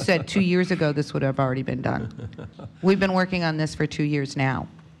 You said 2 years ago this would have already been done. We've been working on this for 2 years now.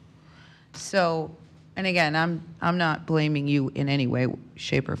 So, and again, I'm not blaming you in any way,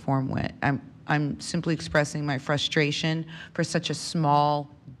 shape, or form, Whit. I'm simply expressing my frustration for such a small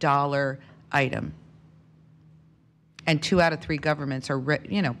dollar item. And 2 out of 3 governments are,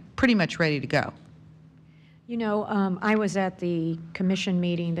 pretty much ready to go. I was at the commission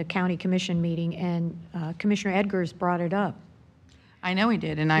meeting, the county commission meeting, and Commissioner Edgars brought it up. I know he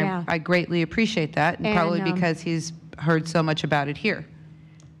did, and Yeah. I greatly appreciate that, and probably because he's heard so much about it here.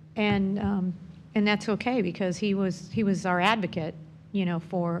 And that's okay, because he was our advocate,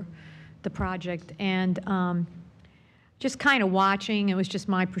 for the project. And just kind of watching, it was just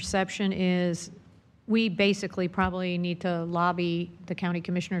my perception is we basically probably need to lobby the county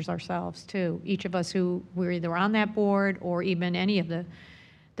commissioners ourselves too. Each of us who were either on that board or even any of the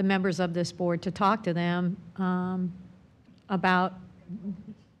members of this board, to talk to them about,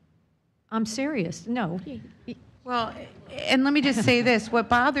 I'm serious, no. Well, and let me just say this, what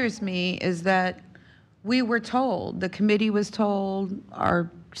bothers me is that we were told, the committee was told, our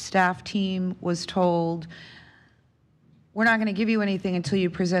staff team was told, we're not going to give you anything until you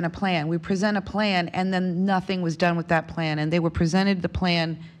present a plan. We present a plan, and then nothing was done with that plan, and they were presented the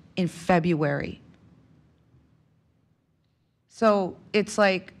plan in February. So it's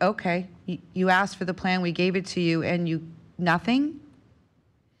like, okay, you asked for the plan, we gave it to you, and nothing?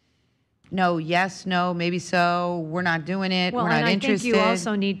 No, yes, no, maybe so, we're not doing it, Well, we're and not I interested. think you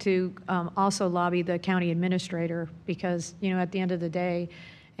also need to also lobby the county administrator because, at the end of the day,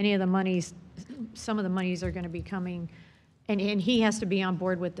 any of the monies, some of the monies are going to be coming, and he has to be on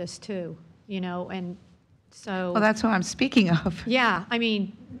board with this too, and so. Well, that's what I'm speaking of. Yeah, I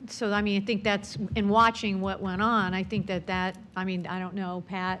think that's, in watching what went on, I think that, I don't know,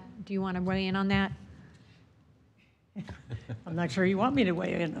 Pat, do you want to weigh in on that? I'm not sure you want me to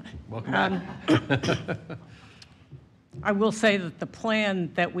weigh in. Welcome back. I will say that the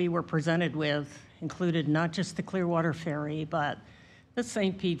plan that we were presented with included not just the Clearwater Ferry, but the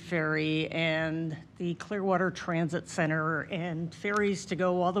St. Pete Ferry and the Clearwater Transit Center and ferries to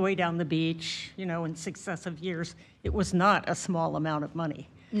go all the way down the beach, in successive years. It was not a small amount of money.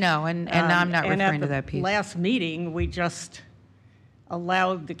 No, and I'm not referring to that piece. Last meeting, we just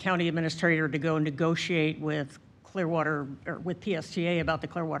allowed the county administrator to go negotiate with Clearwater, or with PSTA about the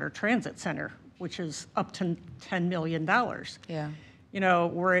Clearwater Transit Center, which is up to $10 million. Yeah.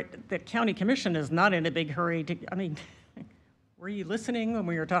 The county commission is not in a big hurry to, were you listening when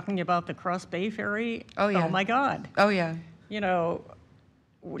we were talking about the Cross Bay Ferry? Oh, yeah. Oh, my God. Oh, yeah. Yeah.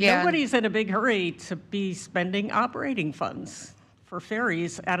 Nobody's in a big hurry to be spending operating funds for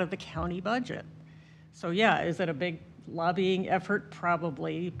ferries out of the county budget. So, yeah, is it a big lobbying effort?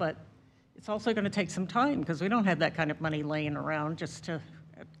 Probably, but it's also going to take some time because we don't have that kind of money laying around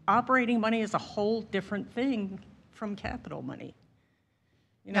operating money is a whole different thing from capital money.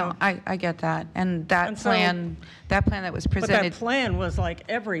 No, I get that. And that plan that was presented. But that plan was like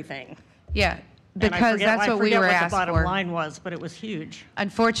everything. Yeah, because that's what we were asked for. I forget what the bottom line was, but it was huge.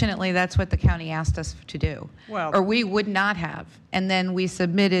 Unfortunately, that's what the county asked us to do. Well, or we would not have. And then we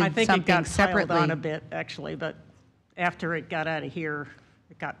submitted something separately. I think it got piled on a bit, actually, but after it got out of here,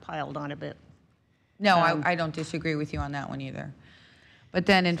 it got piled on a bit. No, I don't disagree with you on that one either. But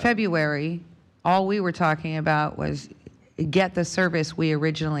then in February, all we were talking about was get the service we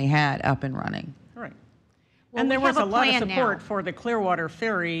originally had up and running. Right. Well, and there was a lot of support now for the Clearwater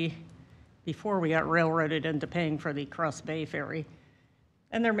Ferry before we got railroaded into paying for the Cross Bay Ferry.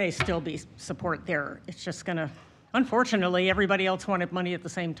 And there may still be support there. It's just going to, unfortunately, everybody else wanted money at the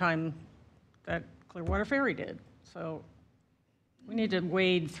same time that Clearwater Ferry did. So we need to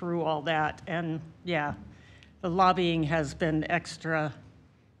wade through all that. And yeah, the lobbying has been extra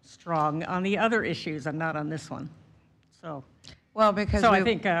strong on the other issues and not on this one. So, well, because I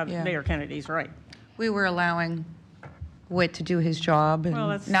think Mayor Kennedy's right. We were allowing Witt to do his job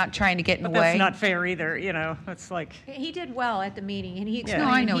and not trying to get in the way. That's not fair either, it's like. He did well at the meeting, and he explained.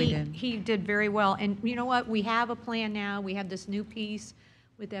 No, I know he did. He did very well, and you know what? We have a plan now. We have this new piece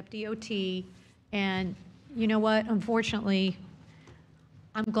with FDOT, and you know what? Unfortunately,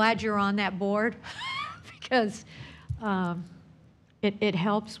 I'm glad you're on that board because it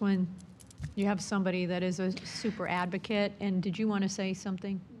helps when you have somebody that is a super advocate. And did you want to say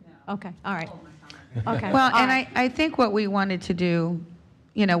something? No. Okay, all right. Okay. Well, and I think what we wanted to do,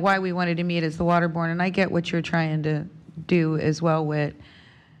 why we wanted to meet as the water board, and I get what you're trying to do as well, Whit.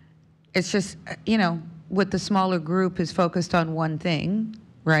 It's just, with the smaller group is focused on one thing,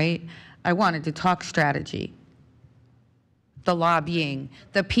 right? I wanted to talk strategy, the lobbying,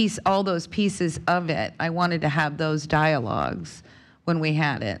 the piece, all those pieces of it. I wanted to have those dialogues when we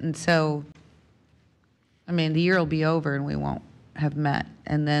had it. And so, the year will be over and we won't have met.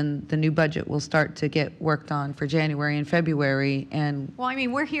 And then the new budget will start to get worked on for January and February. And well,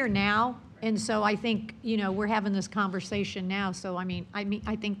 we're here now. And so I think, we're having this conversation now. So,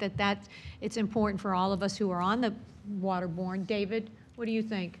 I think that it's important for all of us who are on the waterborne. David, what do you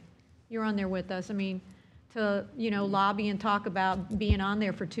think? You're on there with us. To, lobby and talk about being on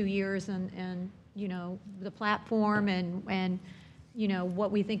there for 2 years and the platform and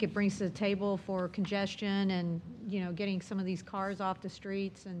what we think it brings to the table for congestion and, getting some of these cars off the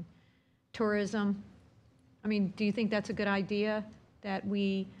streets and tourism. Do you think that's a good idea that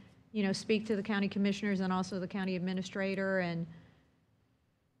we, speak to the county commissioners and also the county administrator and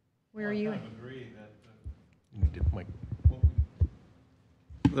where are you? I agree that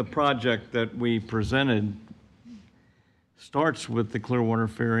the project that we presented starts with the Clearwater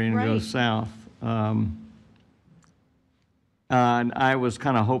Ferry and goes south. And I was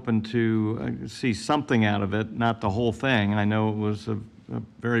kind of hoping to see something out of it, not the whole thing. I know it was a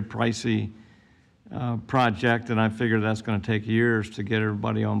very pricey project, and I figured that's going to take years to get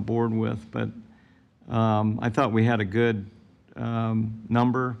everybody on board with. But I thought we had a good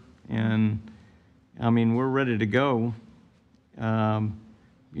number, and we're ready to go.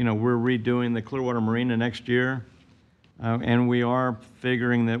 We're redoing the Clearwater Marina next year. And we are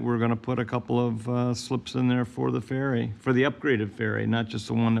figuring that we're going to put a couple of slips in there for the ferry, for the upgraded ferry, not just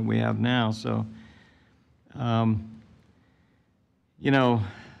the one that we have now. So, you know,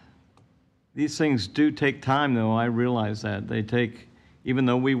 these things do take time, though. I realize that. They take, even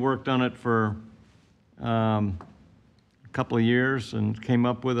though we worked on it for a couple of years and came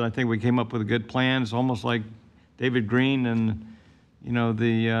up with it, I think we came up with a good plan. It's almost like David Green and, you know,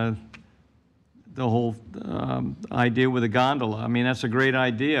 the whole idea with the gondola. I mean, that's a great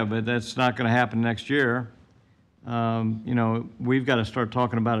idea, but that's not going to happen next year. You know, we've got to start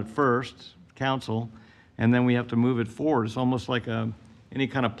talking about it first, council, and then we have to move it forward. It's almost like any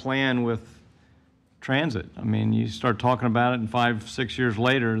kind of plan with transit. I mean, you start talking about it, and 5-6 years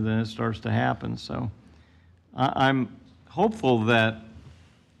later, then it starts to happen. So I'm hopeful that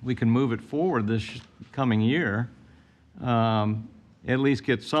we can move it forward this coming year. At least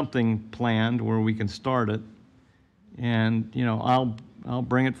get something planned where we can start it. And, you know, I'll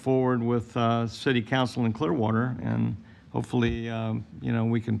bring it forward with City Council in Clearwater, and hopefully, you know,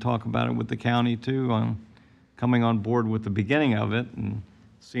 we can talk about it with the county too, on coming on board with the beginning of it and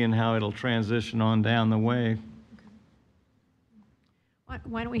seeing how it'll transition on down the way.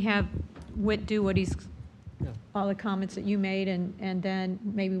 Why don't we have Whit do what he's, all the comments that you made, and then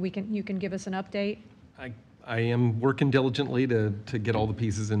maybe you can give us an update? I am working diligently to get all the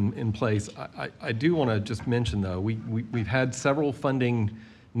pieces in place. I do want to just mention, though, we've had several funding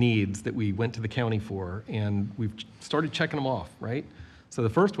needs that we went to the county for, and we've started checking them off, right? So the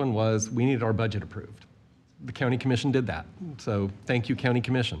first one was we needed our budget approved. The county commission did that. So thank you, county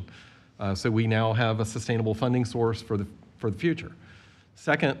commission. So we now have a sustainable funding source for the future.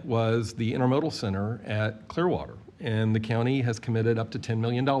 Second was the intermodal center at Clearwater, and the county has committed up to $10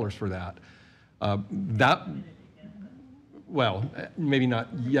 million for that. Well, maybe not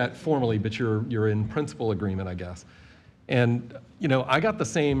yet formally, but you're in principle agreement, I guess. And, you know, I got the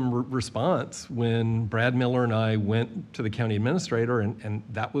same response when Brad Miller and I went to the county administrator, and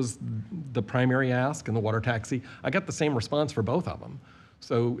that was the primary ask and the water taxi. I got the same response for both of them.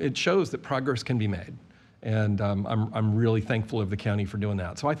 So it shows that progress can be made. And I'm really thankful of the county for doing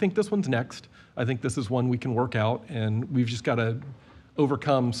that. So I think this one's next. I think this is one we can work out, and we've just got to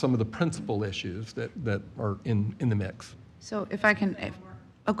overcome some of the principal issues that are in the mix. So if I can,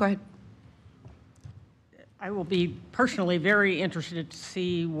 oh, go ahead. I will be personally very interested to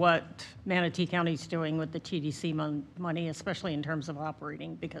see what Manatee County's doing with the TDC money, especially in terms of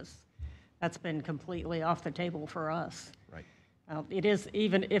operating, because that's been completely off the table for us. Right. It is,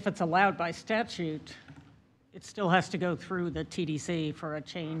 even if it's allowed by statute, it still has to go through the TDC for a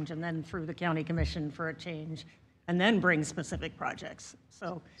change, and then through the county commission for a change, and then bring specific projects.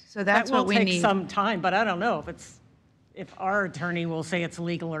 So that's that will what we take need. some time, but I don't know if our attorney will say it's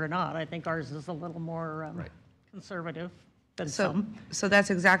legal or not. I think ours is a little more conservative than some. So that's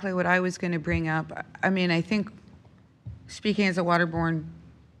exactly what I was going to bring up. I mean, I think, speaking as a waterborne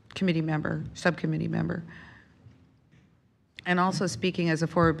committee member, subcommittee member, and also speaking as a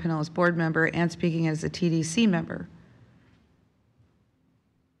Forward Pinellas board member and speaking as a TDC member,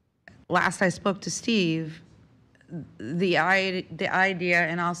 last I spoke to Steve, the idea,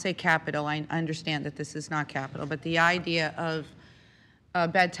 and I'll say capital, I understand that this is not capital, but the idea of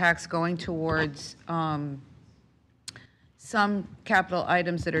bed tax going towards some capital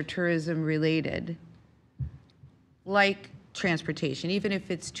items that are tourism related, like transportation, even if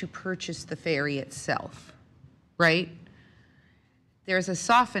it's to purchase the ferry itself, right? There's a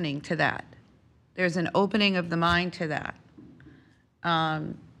softening to that. There's an opening of the mind to that.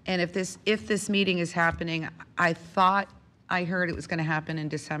 And if this meeting is happening, I thought I heard it was going to happen in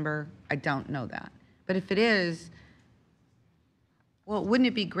December. I don't know that. But if it is, well, wouldn't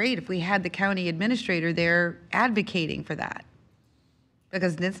it be great if we had the county administrator there advocating for that?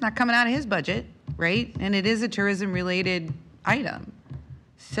 Because it's not coming out of his budget, right? And it is a tourism-related item.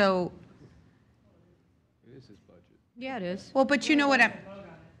 So. It is his budget. Yeah, it is. Well, but you know what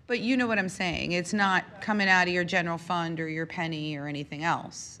I'm saying. It's not coming out of your general fund or your penny or anything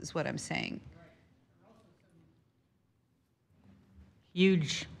else, is what I'm saying.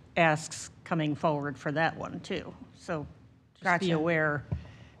 Huge asks coming forward for that one, too. So just be Gotcha. aware,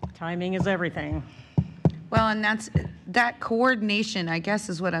 timing is everything. Well, and that coordination, I guess,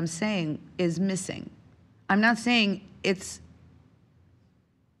 is what I'm saying, is missing. I'm not saying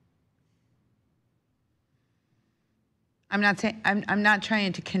I'm not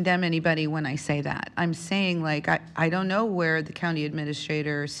trying to condemn anybody when I say that. I'm saying, like, I don't know where the county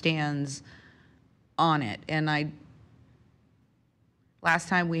administrator stands on it. And last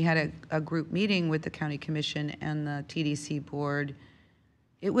time we had a group meeting with the county commission and the TDC board,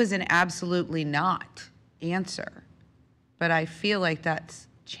 it was an absolutely not answer. but I feel like that's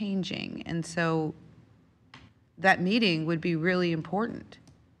changing. And so that meeting would be really important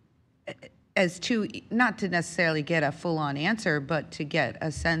as to, not to necessarily get a full-on answer, but to get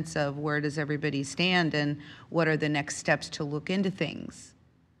a sense of where does everybody stand and what are the next steps to look into things.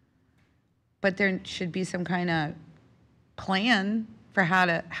 But there should be some kind of plan for how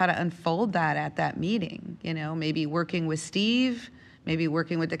to unfold that at that meeting. You know, maybe working with Steve, maybe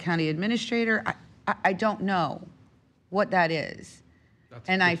working with the county administrator. I don't know what that is.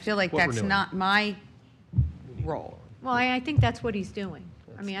 And I feel like that's not my role. Well, I think that's what he's doing.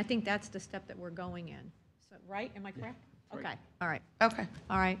 I mean, I think that's the step that we're going in. So, right? Am I correct? Okay. All right. Okay.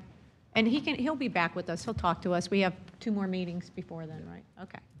 All right. And he'll be back with us. He'll talk to us. We have 2 more meetings before then, right?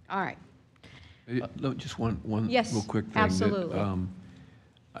 Okay. All right. No, just one Yes, real quick thing. absolutely.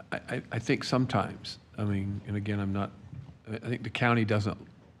 That, I think sometimes, I mean, and again, I think the county doesn't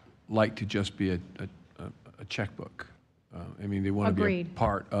like to just be a checkbook. I mean, they want to be a Agreed.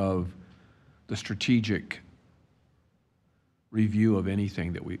 part of the strategic review of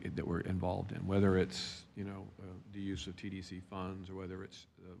anything that we're involved in, whether it's, you know, the use of TDC funds, or whether it's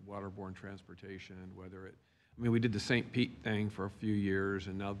waterborne transportation, whether it, I mean, we did the St. Pete thing for a few years,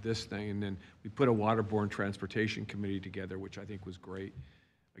 and now this thing, and then we put a waterborne transportation committee together, which I think was great,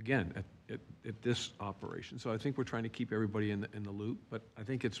 again, at this operation. So I think we're trying to keep everybody in the loop, but I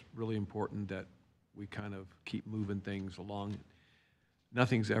think it's really important that we kind of keep moving things along.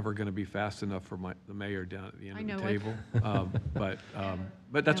 Nothing's ever going to be fast enough for the mayor down at the end of the table.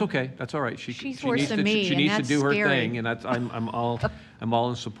 But that's okay. That's all right. She's worse than me, she and needs to that's do her scary. thing, and I'm all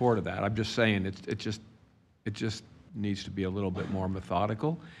in support of that. I'm just saying it just needs to be a little bit more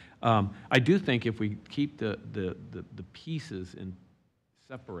methodical. I do think if we keep the pieces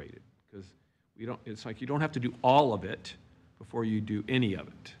separated, because it's like you don't have to do all of it before you do any of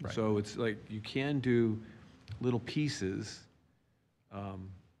it. Right. So it's like you can do little pieces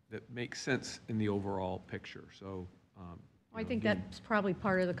that make sense in the overall picture. So I think that's probably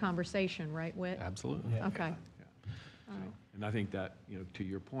part of the conversation, right, Whit? Absolutely. Okay. All right. And I think that, you know, to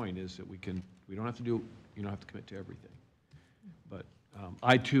your point is that we don't have to do, you don't have to commit to everything. But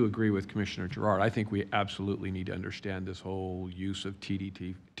I too agree with Commissioner Gerard. I think we absolutely need to understand this whole use of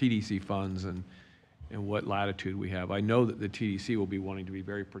TDC funds and what latitude we have. I know that the TDC will be wanting to be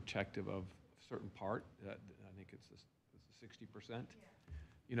very protective of a certain part. I think it's the 60%.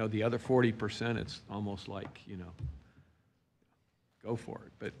 You know, the other 40%, it's almost like, you know, go for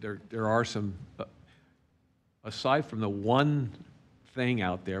it. But there are some, aside from the one thing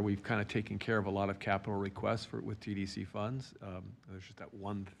out there, we've kind of taken care of a lot of capital requests with TDC funds. There's just that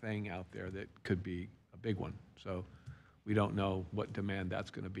one thing out there that could be a big one. So we don't know what demand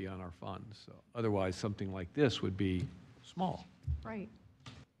that's going to be on our funds. So otherwise, something like this would be small. Right.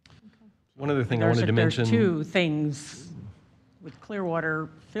 One other thing I wanted to mention. There's 2 things with Clearwater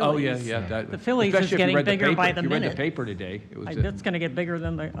Phillies. Oh, yeah. The Phillies is Especially if you getting read the bigger paper. by the If you read minute. the paper today, it was That's going to get bigger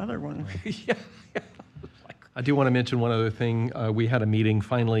than the other one. I do want to mention one other thing. We had a meeting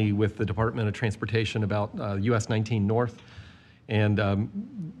finally with the Department of Transportation about US 19 North. And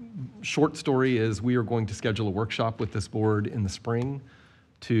short story is we are going to schedule a workshop with this board in the spring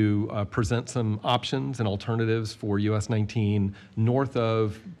to present some options and alternatives for US 19 north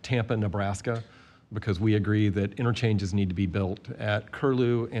of Tampa, Nebraska, because we agree that interchanges need to be built at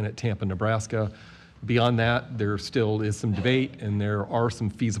Curlew and at Tampa, Nebraska. Beyond that, there still is some debate, and there are some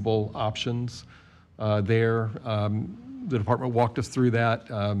feasible options there. The department walked us through that.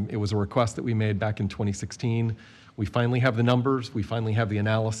 It was a request that we made back in 2016. We finally have the numbers, we finally have the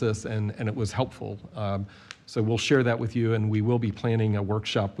analysis, and it was helpful. So we'll share that with you, and we will be planning a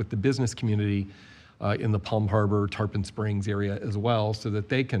workshop with the business community in the Palm Harbor, Tarpon Springs area as well, so that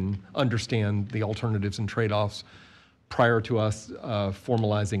they can understand the alternatives and trade-offs prior to us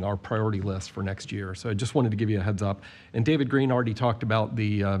formalizing our priority list for next year. So I just wanted to give you a heads up. And David Green already talked about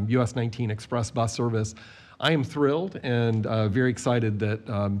the US 19 Express bus service. I am thrilled and very excited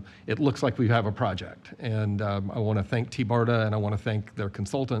that it looks like we have a project. And I want to thank T-BARTA and I want to thank their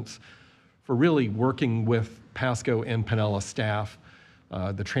consultants for really working with Pasco and Pinellas staff,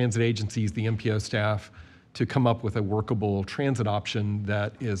 the transit agencies, the MPO staff, to come up with a workable transit option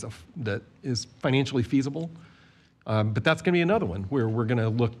that is financially feasible. But that's going to be another one where we're going to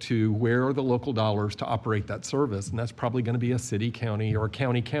look to where are the local dollars to operate that service, and that's probably going to be a city-county or a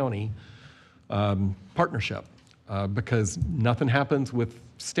county-county partnership, because nothing happens with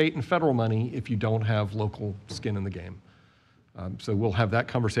state and federal money if you don't have local skin in the game. So we'll have that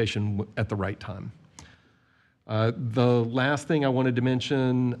conversation at the right time. The last thing I wanted to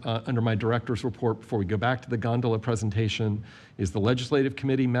mention under my director's report before we go back to the gondola presentation is the legislative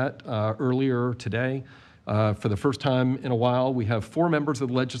committee met earlier today. For the first time in a while, we have 4 members of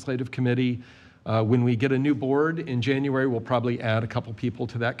the Legislative Committee. When we get a new board in January, we'll probably add a couple people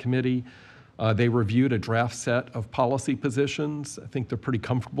to that committee. They reviewed a draft set of policy positions. I think they're pretty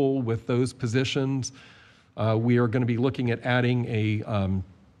comfortable with those positions. We are going to be looking at adding a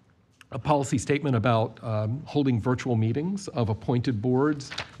policy statement about holding virtual meetings of appointed boards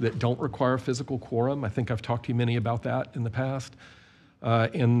that don't require physical quorum. I think I've talked to you many about that in the past.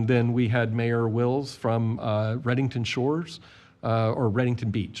 And then we had Mayor Wills from Reddington Shores, or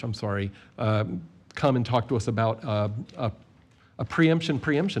Reddington Beach, I'm sorry, come and talk to us about a preemption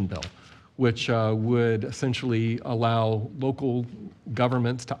bill, which would essentially allow local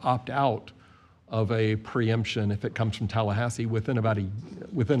governments to opt out of a preemption if it comes from Tallahassee within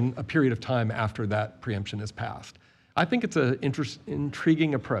a period of time after that preemption is passed. I think it's an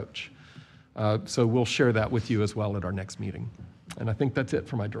intriguing approach. So we'll share that with you as well at our next meeting. And I think that's it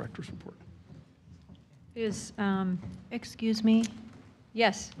for my director's report. Excuse me?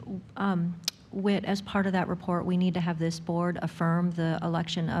 Yes. Whit, as part of that report, we need to have this board affirm the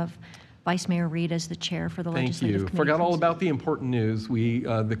election of Vice Mayor Reed as the chair for the Legislative Committee. Thank you. Forgot all about the important news.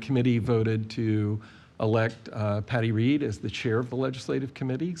 The committee voted to elect Patty Reed as the chair of the Legislative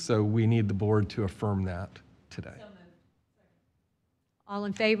Committee, so we need the board to affirm that today. All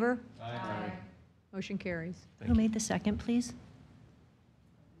in favor? Aye. Motion carries. Who made the second, please?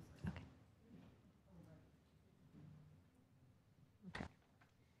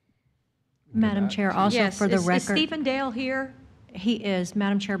 Madam Chair, also Yes. for the record. Is Stephen Dale here? He is.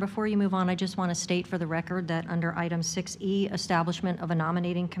 Madam Chair, before you move on, I just want to state for the record that under item 6E, establishment of a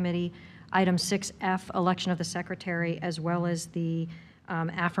nominating committee, item 6F, election of the secretary, as well as the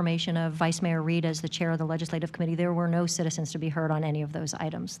affirmation of Vice Mayor Reed as the chair of the Legislative Committee, there were no citizens to be heard on any of those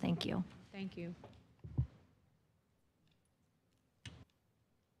items. Thank you. Thank you.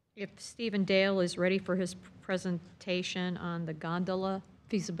 If Stephen Dale is ready for his presentation on the gondola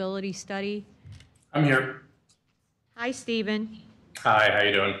feasibility study. I'm here. Hi, Stephen. Hi, how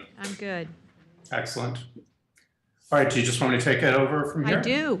you doing? I'm good. Excellent. All right, do you just want me to take it over from here? I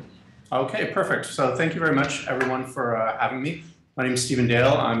do. Okay, perfect. So thank you very much, everyone, for having me. My name is Stephen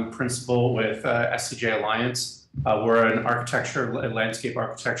Dale. I'm principal with SCJ Alliance. We're an landscape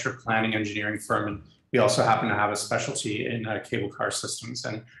architecture planning engineering firm, and we also happen to have a specialty in cable car systems.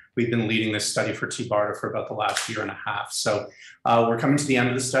 And we've been leading this study for T-BARTA for about the last year and a half. So we're coming to the end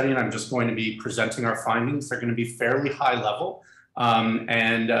of the study, and I'm just going to be presenting our findings. They're going to be fairly high level.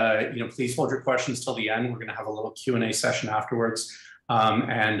 Please hold your questions till the end. We're going to have a little Q&A session afterwards,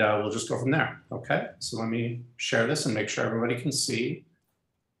 and we'll just go from there. Okay, so let me share this and make sure everybody can see.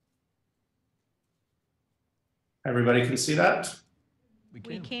 Everybody can see that?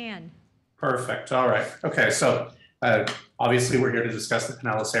 We can. Perfect. All right. Okay, so obviously we're here to discuss the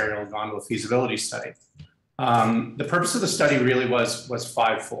Pinellas Aerial Gondola Feasibility Study. The purpose of the study really was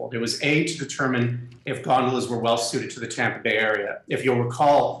fivefold. It was A, to determine if gondolas were well suited to the Tampa Bay area. If you'll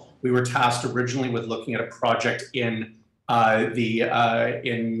recall, we were tasked originally with looking at a project in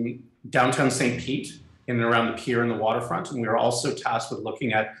downtown St. Pete, in and around the pier and the waterfront, and we were also tasked with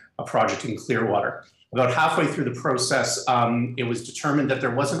looking at a project in Clearwater. About halfway through the process, it was determined that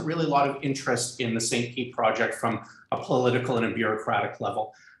there wasn't really a lot of interest in the St. Pete project from a political and a bureaucratic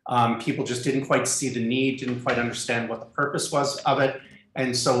level. People just didn't quite see the need, didn't quite understand what the purpose was of it.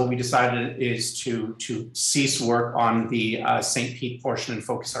 And so what we decided is to cease work on the St. Pete portion and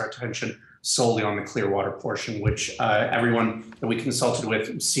focus our attention solely on the Clearwater portion, which everyone that we consulted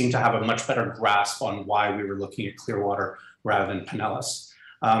with seemed to have a much better grasp on why we were looking at Clearwater rather than Pinellas.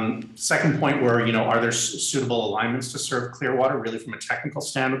 Second point were, are there suitable alignments to serve Clearwater, really from a technical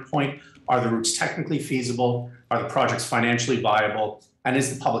standpoint? Are the routes technically feasible? Are the projects financially viable? And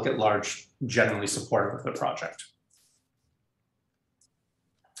is the public at large generally supportive of the project?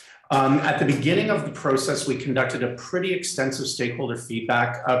 At the beginning of the process, we conducted a pretty extensive stakeholder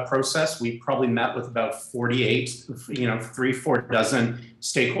feedback process. We probably met with about 48, 3-4 dozen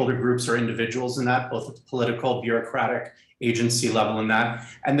stakeholder groups or individuals in that, both at the political, bureaucratic, agency level in that.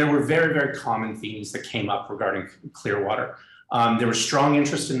 And there were very, very common themes that came up regarding Clearwater. There was strong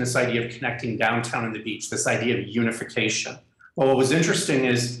interest in this idea of connecting downtown and the beach, this idea of unification. Well, what was interesting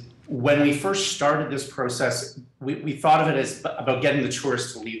is when we first started this process, we thought of it as about getting the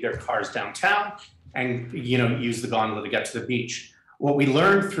tourists to leave their cars downtown and use the gondola to get to the beach. What we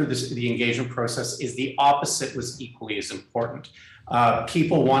learned through the engagement process is the opposite was equally as important.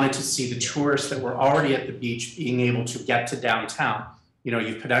 People wanted to see the tourists that were already at the beach being able to get to downtown.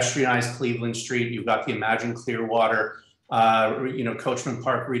 You've pedestrianized Cleveland Street, you've got the Imagine Clearwater Coachman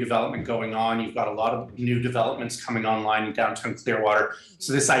Park redevelopment going on. You've got a lot of new developments coming online in downtown Clearwater.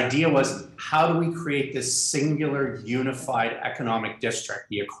 So this idea was, how do we create this singular unified economic district,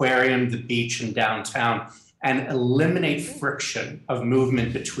 the aquarium, the beach, and downtown, and eliminate friction of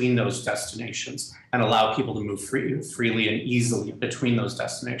movement between those destinations and allow people to move freely and easily between those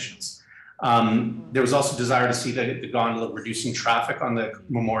destinations. There was also desire to see the gondola reducing traffic on the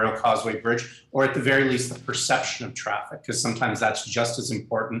Memorial Causeway Bridge, or at the very least, the perception of traffic, because sometimes that's just as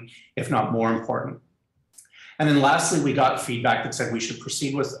important, if not more important. And then lastly, we got feedback that said we should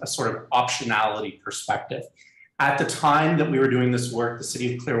proceed with a sort of optionality perspective. At the time that we were doing this work, the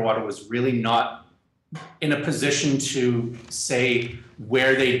City of Clearwater was really not in a position to say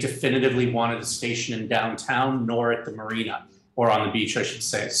where they definitively wanted a station in downtown, nor at the marina, or on the beach, I should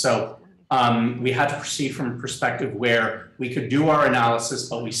say. So we had to proceed from a perspective where we could do our analysis,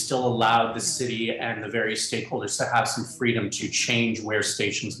 but we still allowed the city and the various stakeholders to have some freedom to change where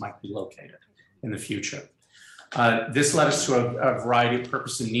stations might be located in the future. This led us to a variety of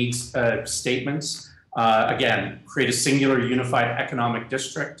purpose and needs statements. Again, create a singular unified economic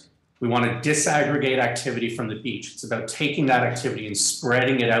district. We want to disaggregate activity from the beach. It's about taking that activity and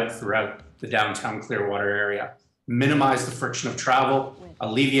spreading it out throughout the downtown Clearwater area. Minimize the friction of travel,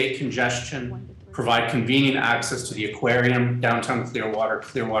 alleviate congestion, provide convenient access to the aquarium, downtown Clearwater,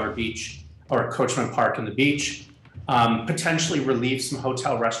 Clearwater Beach, or Coachman Park and the beach. Potentially relieve some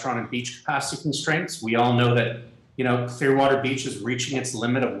hotel, restaurant, and beach capacity constraints. We all know that, Clearwater Beach is reaching its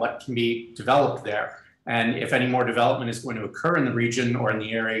limit of what can be developed there. And if any more development is going to occur in the region or in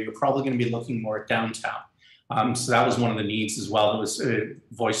the area, you're probably going to be looking more at downtown. So that was one of the needs as well that was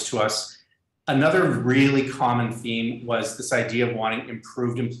voiced to us. Another really common theme was this idea of wanting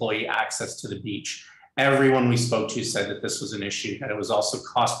improved employee access to the beach. Everyone we spoke to said that this was an issue, that it was also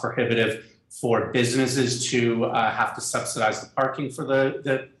cost prohibitive for businesses to have to subsidize the parking for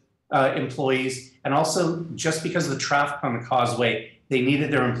the employees. And also, just because of the traffic on the causeway, they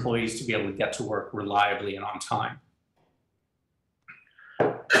needed their employees to be able to get to work reliably and on time.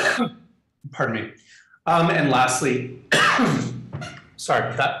 Pardon me. And lastly, sorry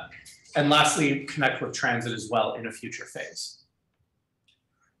about that. And lastly, connect with transit as well in a future phase.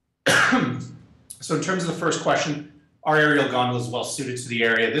 So in terms of the first question, are aerial gondolas well suited to the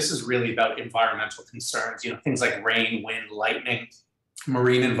area? This is really about environmental concerns, things like rain, wind, lightning,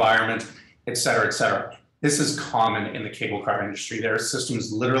 marine environment, et cetera, et cetera. This is common in the cable car industry. There are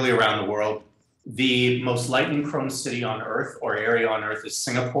systems literally around the world. The most lightning-prone city on Earth, or area on Earth, is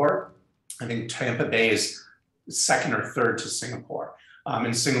Singapore. I think Tampa Bay is second or third to Singapore.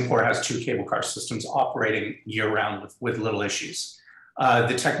 And Singapore has 2 cable car systems operating year-round with little issues.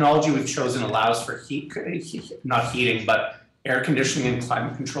 The technology we've chosen allows for not heating, but air conditioning and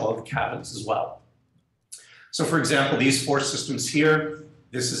climate control of the cabins as well. So for example, these 4 systems here,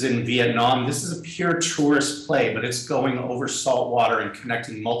 this is in Vietnam. This is a pure tourist play, but it's going over salt water and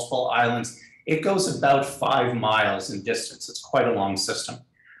connecting multiple islands. It goes about 5 miles in distance. It's quite a long system.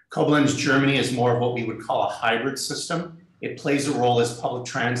 Koblenz, Germany is more of what we would call a hybrid system. It plays a role as public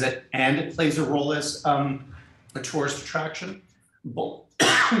transit, and it plays a role as a tourist attraction.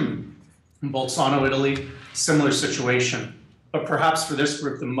 Bolzano, Italy, similar situation. But perhaps for this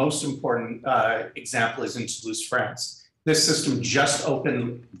group, the most important example is in Toulouse, France. This system just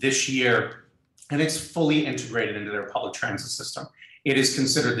opened this year, and it's fully integrated into their public transit system. It is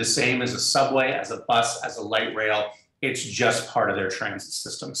considered the same as a subway, as a bus, as a light rail. It's just part of their transit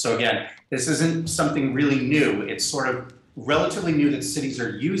system. So again, this isn't something really new. It's sort of relatively new that cities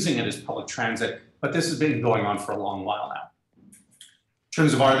are using it as public transit, but this has been going on for a long while now. In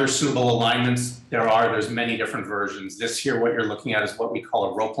terms of are there suitable alignments, there's many different versions. This here, what you're looking at is what we call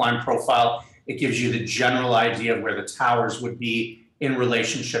a rope line profile. It gives you the general idea of where the towers would be in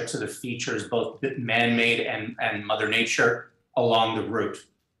relationship to the features, both man-made and Mother Nature along the route.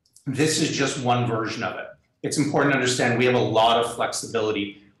 This is just one version of it. It's important to understand we have a lot of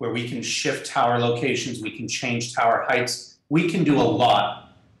flexibility where we can shift tower locations, we can change tower heights, we can do a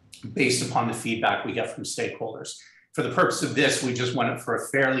lot based upon the feedback we get from stakeholders. For the purpose of this, we just went for a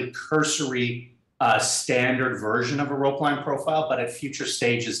fairly cursory standard version of a rope line profile, but at future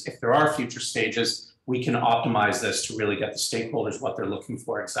stages, if there are future stages, we can optimize this to really get the stakeholders what they're looking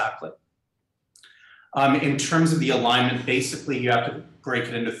for exactly. In terms of the alignment, basically you have to break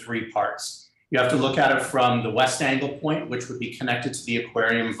it into 3 parts. You have to look at it from the west angle point, which would be connected to the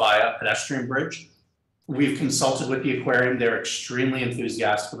aquarium via a pedestrian bridge. We've consulted with the aquarium. They're extremely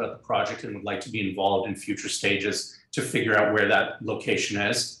enthusiastic about the project and would like to be involved in future stages to figure out where that location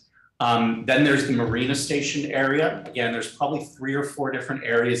is. Then there's the marina station area. Again, there's probably 3 or 4 different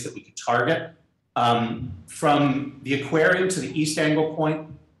areas that we could target. From the aquarium to the east angle point,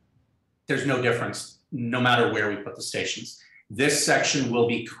 there's no difference, no matter where we put the stations. This section will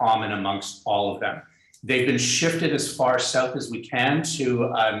be common amongst all of them. They've been shifted as far south as we can to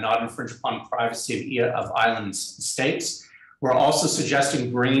not infringe upon privacy of island states. We're also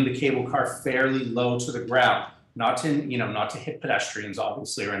suggesting bringing the cable car fairly low to the ground, not to hit pedestrians,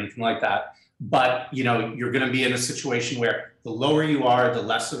 obviously, or anything like that. But you're going to be in a situation where the lower you are, the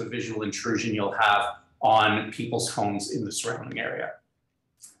less of a visual intrusion you'll have on people's homes in the surrounding area.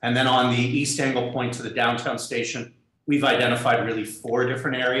 And then on the east angle point to the downtown station, we've identified really 4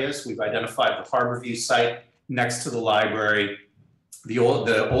 different areas. We've identified the Harborview site next to the library, the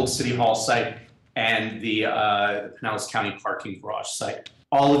old City Hall site, and the Pinellas County parking garage site.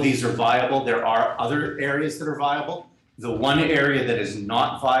 All of these are viable. There are other areas that are viable. The one area that is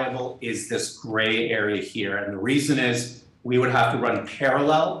not viable is this gray area here. And the reason is we would have to run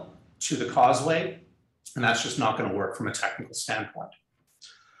parallel to the causeway, and that's just not going to work from a technical standpoint.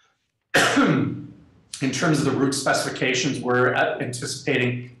 In terms of the route specifications, we're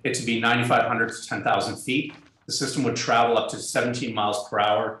anticipating it to be 9,500 to 10,000 feet. The system would travel up to 17 miles per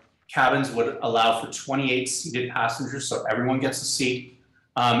hour. Cabins would allow for 28 seated passengers, so everyone gets a seat.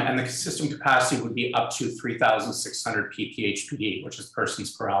 And the system capacity would be up to 3,600 ppHPD, which is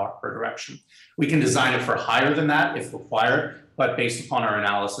persons per hour per direction. We can design it for higher than that if required, but based upon our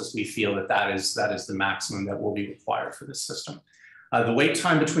analysis, we feel that that is the maximum that will be required for this system. The wait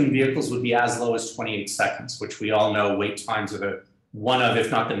time between vehicles would be as low as 28 seconds, which we all know wait times are one of,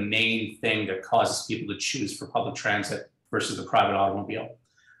 if not the main thing that causes people to choose for public transit versus the private automobile.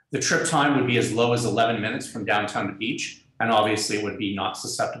 The trip time would be as low as 11 minutes from downtown to beach, and obviously it would be not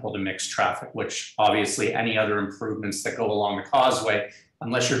susceptible to mixed traffic, which obviously any other improvements that go along the causeway,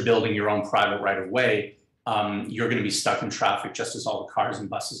 unless you're building your own private right of way, you're going to be stuck in traffic just as all the cars and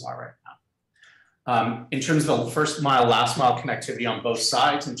buses are right now. In terms of the first mile, last mile connectivity on both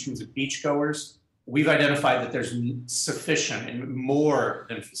sides, in terms of beachgoers, we've identified that there's sufficient and more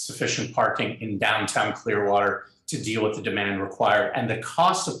than sufficient parking in downtown Clearwater to deal with the demand required. And the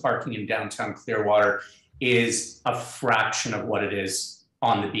cost of parking in downtown Clearwater is a fraction of what it is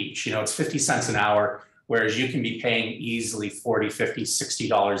on the beach. It's 50 cents an hour, whereas you can be paying easily $40, $50,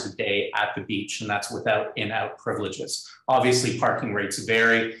 $60 a day at the beach, and that's without in-out privileges. Obviously, parking rates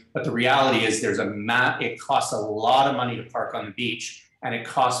vary, but the reality is it costs a lot of money to park on the beach, and it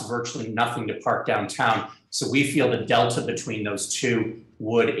costs virtually nothing to park downtown. So we feel the delta between those two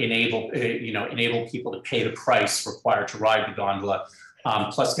would enable people to pay the price required to ride the gondola,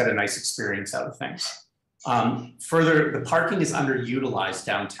 plus get a nice experience out of things. Further, the parking is underutilized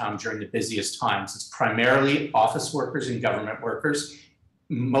downtown during the busiest times. It's primarily office workers and government workers.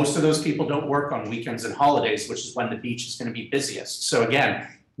 Most of those people don't work on weekends and holidays, which is when the beach is going to be busiest. So again,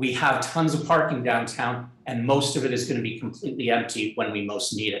 we have tons of parking downtown, and most of it is going to be completely empty when we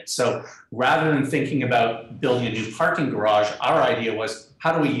most need it. So rather than thinking about building a new parking garage, our idea was,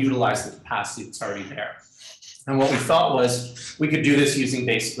 how do we utilize the capacity that's already there? And what we thought was we could do this using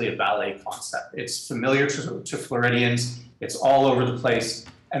basically a valet concept. It's familiar to Floridians. It's all over the place.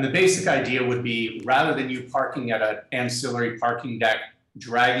 And the basic idea would be, rather than you parking at an ancillary parking deck,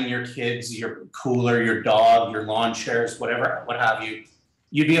 dragging your kids, your cooler, your dog, your lawn chairs, whatever, what have you,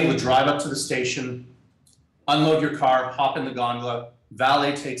 you'd be able to drive up to the station, unload your car, hop in the gondola,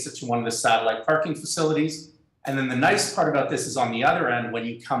 valet takes it to one of the satellite parking facilities. And then the nice part about this is on the other end, when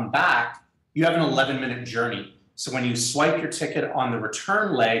you come back, you have an 11-minute journey. So when you swipe your ticket on the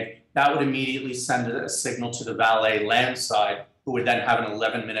return leg, that would immediately send a signal to the valet land side, who would then have an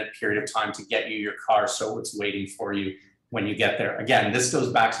 11-minute period of time to get you your car, so it's waiting for you when you get there. Again, this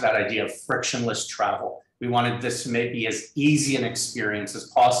goes back to that idea of frictionless travel. We wanted this to be as easy an experience as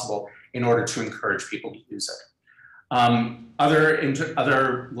possible in order to encourage people to use it.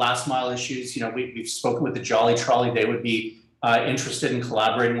 Other last mile issues, we've spoken with the Jolly Trolley. They would be interested in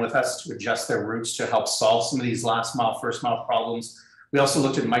collaborating with us to adjust their routes to help solve some of these last mile, first mile problems. We also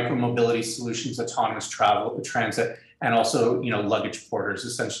looked at micromobility solutions, autonomous transit, and also, luggage porters,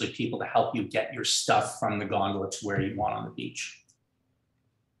 essentially people to help you get your stuff from the gondola to where you want on the beach.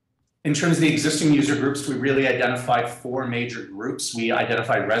 In terms of the existing user groups, we really identified 4 major groups. We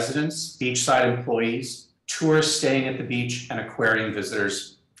identified residents, beachside employees, tourists staying at the beach, and aquarium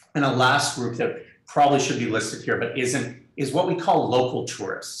visitors. And a last group that probably should be listed here, but isn't, is what we call local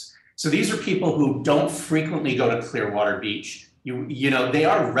tourists. So these are people who don't frequently go to Clearwater Beach. They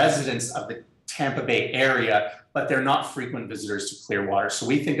are residents of the Tampa Bay area, but they're not frequent visitors to Clearwater. So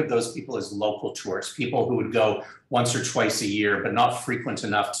we think of those people as local tourists, people who would go once or twice a year, but not frequent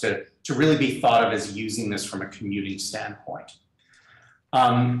enough to really be thought of as using this from a commuting standpoint.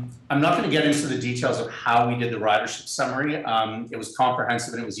 I'm not going to get into the details of how we did the ridership summary. It was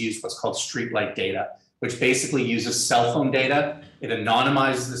comprehensive and it was used what's called streetlight data, which basically uses cell phone data. It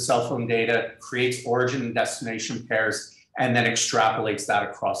anonymizes the cell phone data, creates origin and destination pairs, and then extrapolates that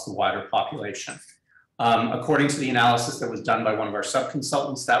across the wider population. According to the analysis that was done by one of our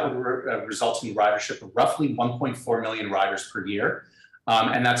sub-consultants, that would result in ridership of roughly 1.4 million riders per year.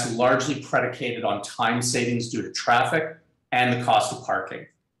 And that's largely predicated on time savings due to traffic and the cost of parking.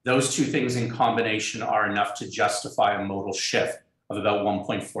 Those two things in combination are enough to justify a modal shift of about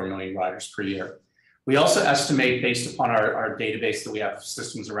 1.4 million riders per year. We also estimate, based upon our database that we have of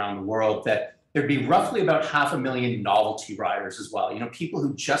systems around the world, that there'd be roughly about 500,000 novelty riders as well. You know, people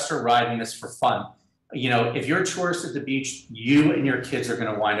who just are riding this for fun. You know, if you're a tourist at the beach, you and your kids are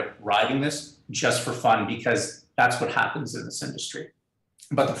going to wind up riding this just for fun, because that's what happens in this industry.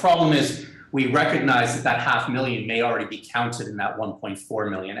 But the problem is, we recognize that that 500,000 may already be counted in that 1.4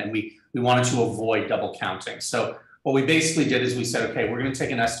 million, and we wanted to avoid double counting. So what we basically did is we said, okay, we're going to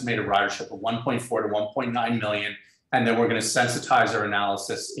take an estimated ridership of 1.4 to 1.9 million, and then we're going to sensitize our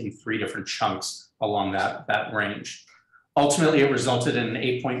analysis in 3 different chunks along that range. Ultimately, it resulted in an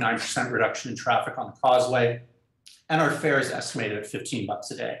 8.9% reduction in traffic on the causeway, and our fare is estimated at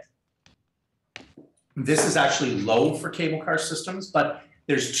 $15 a day. This is actually low for cable car systems, but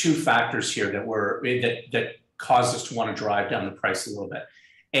there's 2 factors here that caused us to want to drive down the price a little bit.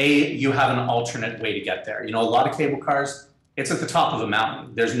 A, you have an alternate way to get there. You know, a lot of cable cars, it's at the top of a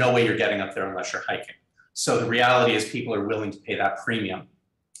mountain. There's no way you're getting up there unless you're hiking. So the reality is people are willing to pay that premium.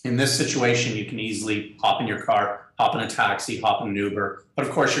 In this situation, you can easily hop in your car, hop in a taxi, hop in an Uber, but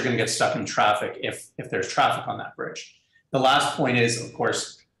of course you're going to get stuck in traffic if there's traffic on that bridge. The last point is, of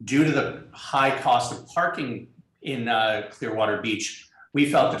course, due to the high cost of parking in Clearwater Beach, we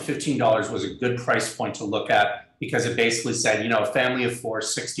felt that $15 was a good price point to look at, because it basically said, you know, a family of 4,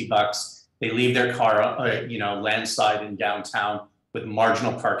 $60, they leave their car, you know, landside in downtown with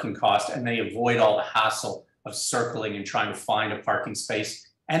marginal parking cost, and they avoid all the hassle of circling and trying to find a parking space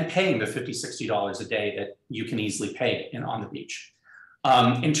and paying the $50, $60 a day that you can easily pay on the beach.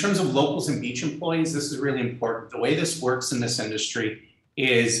 In terms of locals and beach employees, this is really important. The way this works in this industry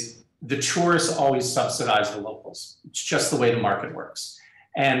is the tourists always subsidize the locals. It's just the way the market works.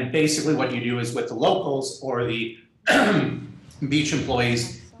 And basically what you do is, with the locals or the beach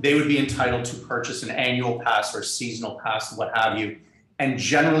employees, they would be entitled to purchase an annual pass or a seasonal pass, what have you. And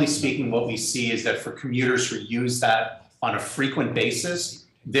generally speaking, what we see is that for commuters who use that on a frequent basis,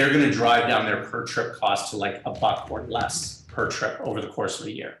 they're going to drive down their per trip cost to like $1 or less per trip over the course of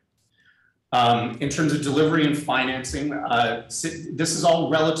a year. In terms of delivery and financing, this is all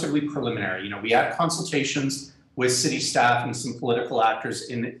relatively preliminary. You know, we had consultations with city staff and some political actors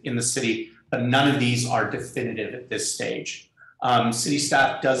in the city, but none of these are definitive at this stage. City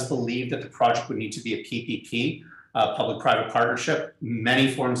staff does believe that the project would need to be a PPP, public-private partnership. Many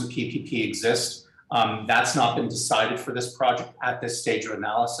forms of PPP exist. That's not been decided for this project at this stage of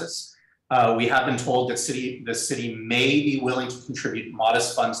analysis. We have been told that the city may be willing to contribute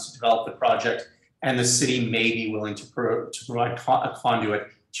modest funds to develop the project, and the city may be willing to provide a conduit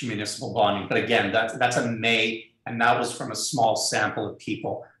to municipal bonding. But again, that's a may, and that was from a small sample of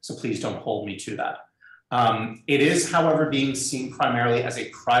people, so please don't hold me to that. It is, however, being seen primarily as a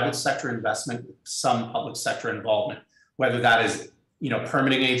private sector investment with some public sector involvement, whether that is, you know,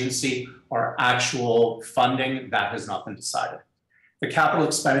 permitting agency or actual funding. That has not been decided. The capital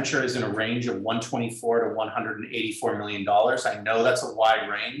expenditure is in a range of $124 to $184 million. I know that's a wide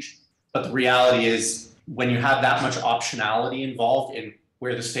range, but the reality is, when you have that much optionality involved in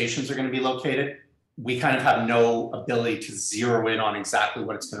where the stations are going to be located, we kind of have no ability to zero in on exactly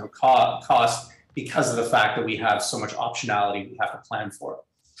what it's going to cost, because of the fact that we have so much optionality we have to plan for.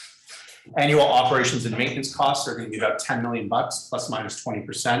 Annual operations and maintenance costs are going to be about $10 million, plus minus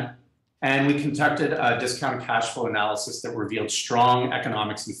 20%. And we conducted a discounted cash flow analysis that revealed strong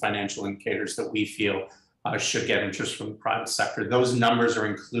economics and financial indicators that we feel should get interest from the private sector. Those numbers are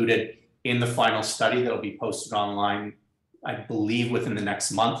included in the final study that will be posted online, I believe, within the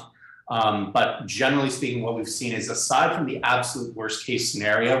next month. But generally speaking, what we've seen is, aside from the absolute worst case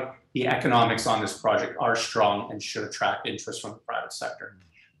scenario, the economics on this project are strong and should attract interest from the private sector.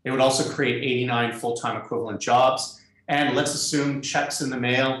 It would also create 89 full-time equivalent jobs. And let's assume checks in the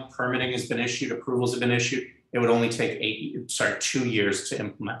mail, permitting has been issued, approvals have been issued. It would only take 2 years to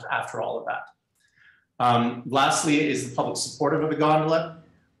implement after all of that. Lastly is the public support of the gondola.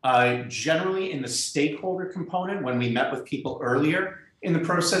 Generally in the stakeholder component, when we met with people earlier in the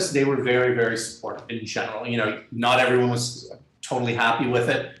process, they were very, very supportive in general. You know, not everyone was totally happy with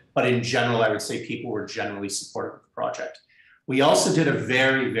it, but in general, I would say people were generally supportive of the project. We also did a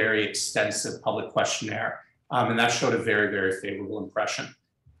very, very extensive public questionnaire, and that showed a very, very favorable impression.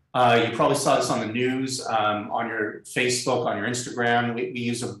 You probably saw this on the news, on your Facebook, on your Instagram. We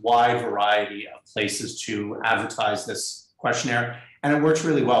use a wide variety of places to advertise this questionnaire, and it works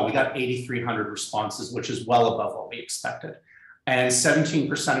really well. We got 8,300 responses, which is well above what we expected. And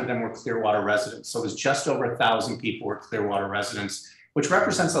 17% of them were Clearwater residents. So it was just over 1,000 people were Clearwater residents, which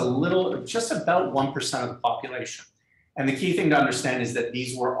represents just about 1% of the population. And the key thing to understand is that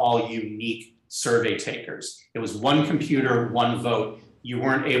these were all unique survey takers. It was one computer, one vote. You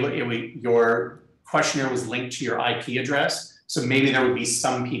weren't able, your questionnaire was linked to your IP address. So maybe there would be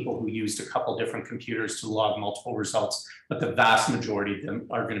some people who used a couple different computers to log multiple results, but the vast majority of them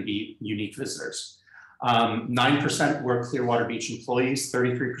are going to be unique visitors. 9% were Clearwater Beach employees,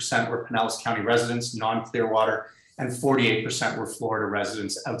 33% were Pinellas County residents, non-Clearwater, and 48% were Florida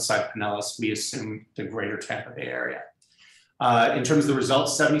residents outside Pinellas. We assume the greater Tampa Bay area. In terms of the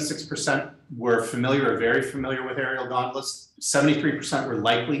results, 76% were familiar or very familiar with aerial gondolas. 73% were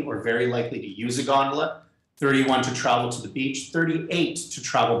likely or very likely to use a gondola. 31 to travel to the beach. 38 to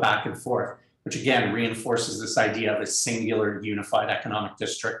travel back and forth, which again reinforces this idea of a singular unified economic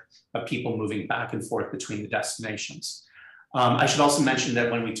district of people moving back and forth between the destinations. I should also mention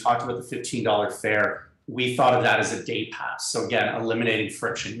that when we talked about the $15 fare, we thought of that as a day pass. So again, eliminating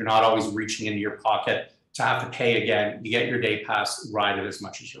friction. You're not always reaching into your pocket to have to pay again. You get your day pass, ride it as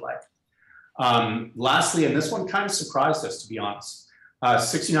much as you like. Lastly, and this one kind of surprised us, to be honest,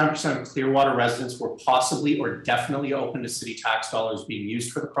 69% of Clearwater residents were possibly or definitely open to city tax dollars being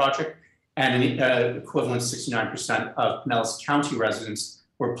used for the project, and an equivalent 69% of Pinellas County residents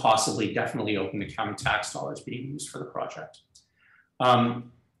were possibly definitely open to county tax dollars being used for the project. In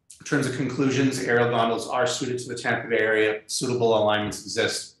terms of conclusions, aerial gondolas are suited to the Tampa Bay area. Suitable alignments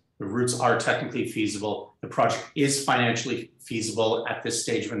exist. The routes are technically feasible. The project is financially feasible at this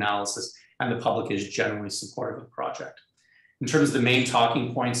stage of analysis, and the public is generally supportive of the project. In terms of the main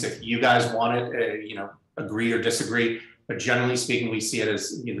talking points, if you guys want it, agree or disagree, but generally speaking, we see it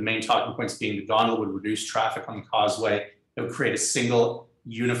as the main talking points being the gondola would reduce traffic on the causeway. It would create a single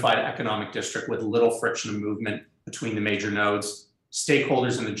unified economic district with little friction and movement between the major nodes.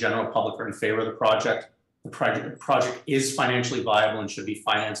 Stakeholders and the general public are in favor of the project. The project is financially viable and should be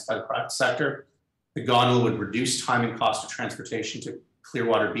financed by the private sector. The gondola would reduce time and cost of transportation to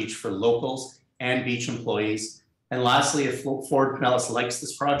Clearwater Beach for locals and beach employees. And lastly, if Ford Pinellas likes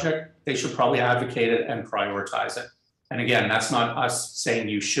this project, they should probably advocate it and prioritize it. And again, that's not us saying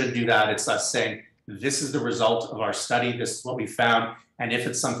you should do that. It's us saying this is the result of our study. This is what we found. And if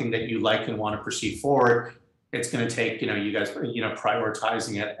it's something that you like and want to proceed forward, it's going to take, you guys,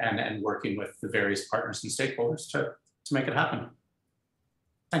 prioritizing it and working with the various partners and stakeholders to make it happen.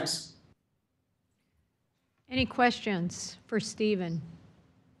 Thanks. Any questions for Stephen?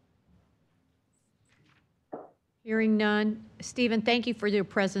 Hearing none. Stephen, thank you for your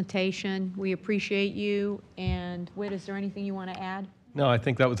presentation. We appreciate you. And Whit, is there anything you want to add? No, I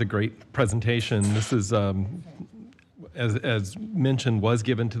think that was a great presentation. This is, as mentioned, was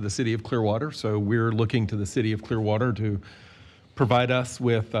given to the City of Clearwater. So we're looking to the City of Clearwater to provide us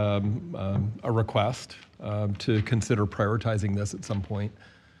with a request to consider prioritizing this at some point.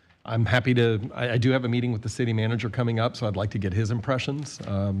 I'm happy to, I do have a meeting with the city manager coming up, so I'd like to get his impressions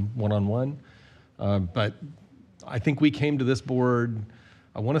one-on-one. But I think we came to this board,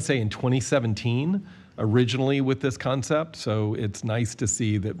 I want to say in 2017, originally with this concept. So it's nice to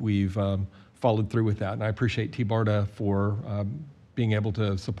see that we've followed through with that. And I appreciate T-BARTA for being able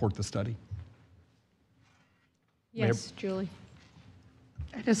to support the study. Yes, Julie.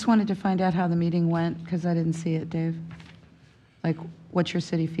 I just wanted to find out how the meeting went because I didn't see it, Dave. Like, what's your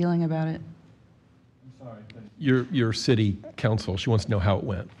city feeling about it? I'm sorry. Your city council, she wants to know how it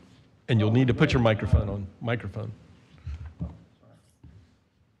went. And you'll need to put your microphone on. Microphone.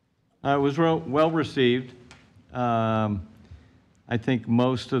 It was well received. I think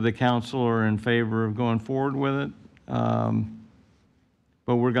most of the council are in favor of going forward with it.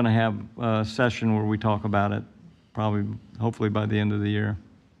 But we're going to have a session where we talk about it, probably, hopefully by the end of the year.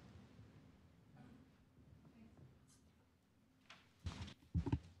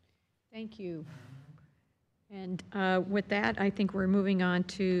 Thank you. And with that, I think we're moving on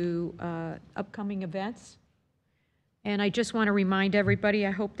to upcoming events. And I just want to remind everybody,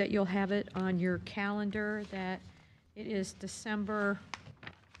 I hope that you'll have it on your calendar, that it is December,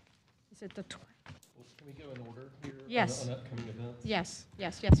 is it the 20th? Can we go in order here? Yes. On upcoming events? Yes,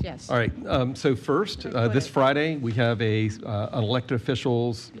 yes, yes, yes. All right, so first, this Friday, we have an elected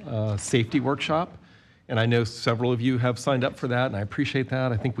officials safety workshop. And I know several of you have signed up for that, and I appreciate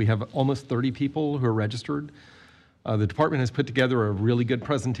that. I think we have almost 30 people who are registered. The department has put together a really good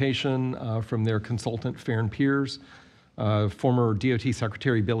presentation from their consultant, Fair and Peers. Former DOT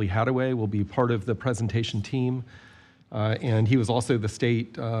Secretary Billy Hadaway will be part of the presentation team. And he was also the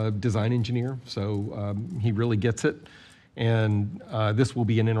state design engineer, so he really gets it. And this will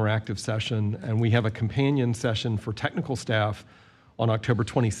be an interactive session. And we have a companion session for technical staff on October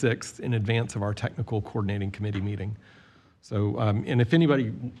 26th in advance of our technical coordinating committee meeting. So, and if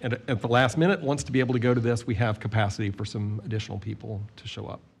anybody at the last minute wants to be able to go to this, we have capacity for some additional people to show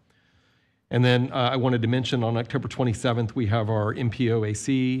up. And then I wanted to mention on October 27th, we have our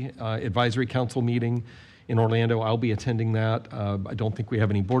MPOAC Advisory Council meeting in Orlando. I'll be attending that. I don't think we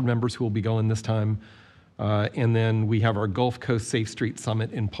have any board members who will be going this time. And then we have our Gulf Coast Safe Street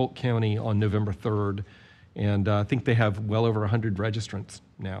Summit in Polk County on November 3rd. And I think they have well over 100 registrants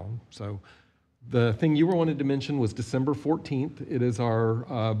now. So the thing you wanted to mention was December 14th. It is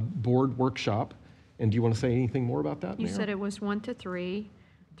our board workshop. And do you want to say anything more about that, You Mayor? said it was 1 to 3.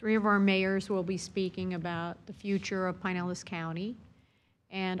 3 of our mayors will be speaking about the future of Pinellas County,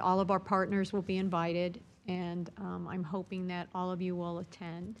 and all of our partners will be invited, and I'm hoping that all of you will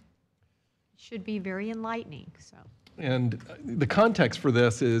attend. It should be very enlightening, so. And the context for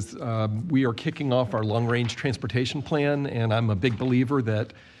this is we are kicking off our long-range transportation plan, and I'm a big believer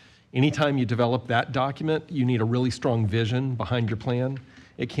that anytime you develop that document, you need a really strong vision behind your plan.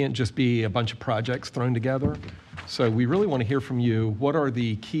 It can't just be a bunch of projects thrown together. So we really want to hear from you. What are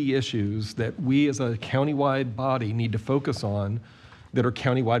the key issues that we as a countywide body need to focus on that are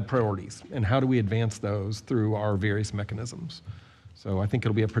countywide priorities? And how do we advance those through our various mechanisms? So I think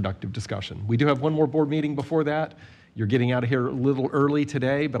it'll be a productive discussion. We do have one more board meeting before that. You're getting out of here a little early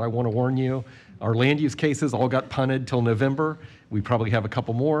today, but I want to warn you, our land use cases all got punted till November. We probably have a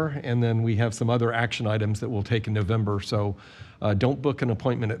couple more, and then we have some other action items that we'll take in November. So don't book an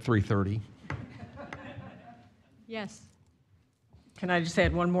appointment at 3:30. Yes. Can I just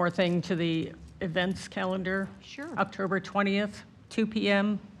add one more thing to the events calendar? Sure. October 20th, 2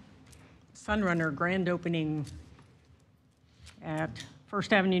 p.m., Sunrunner grand opening at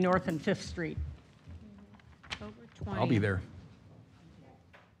First Avenue North and 5th Street. October 20th. I'll be there.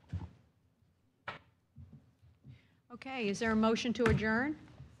 Okay, is there a motion to adjourn?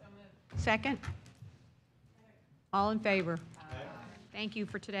 Second? All in favor? Thank you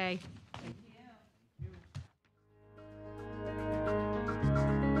for today.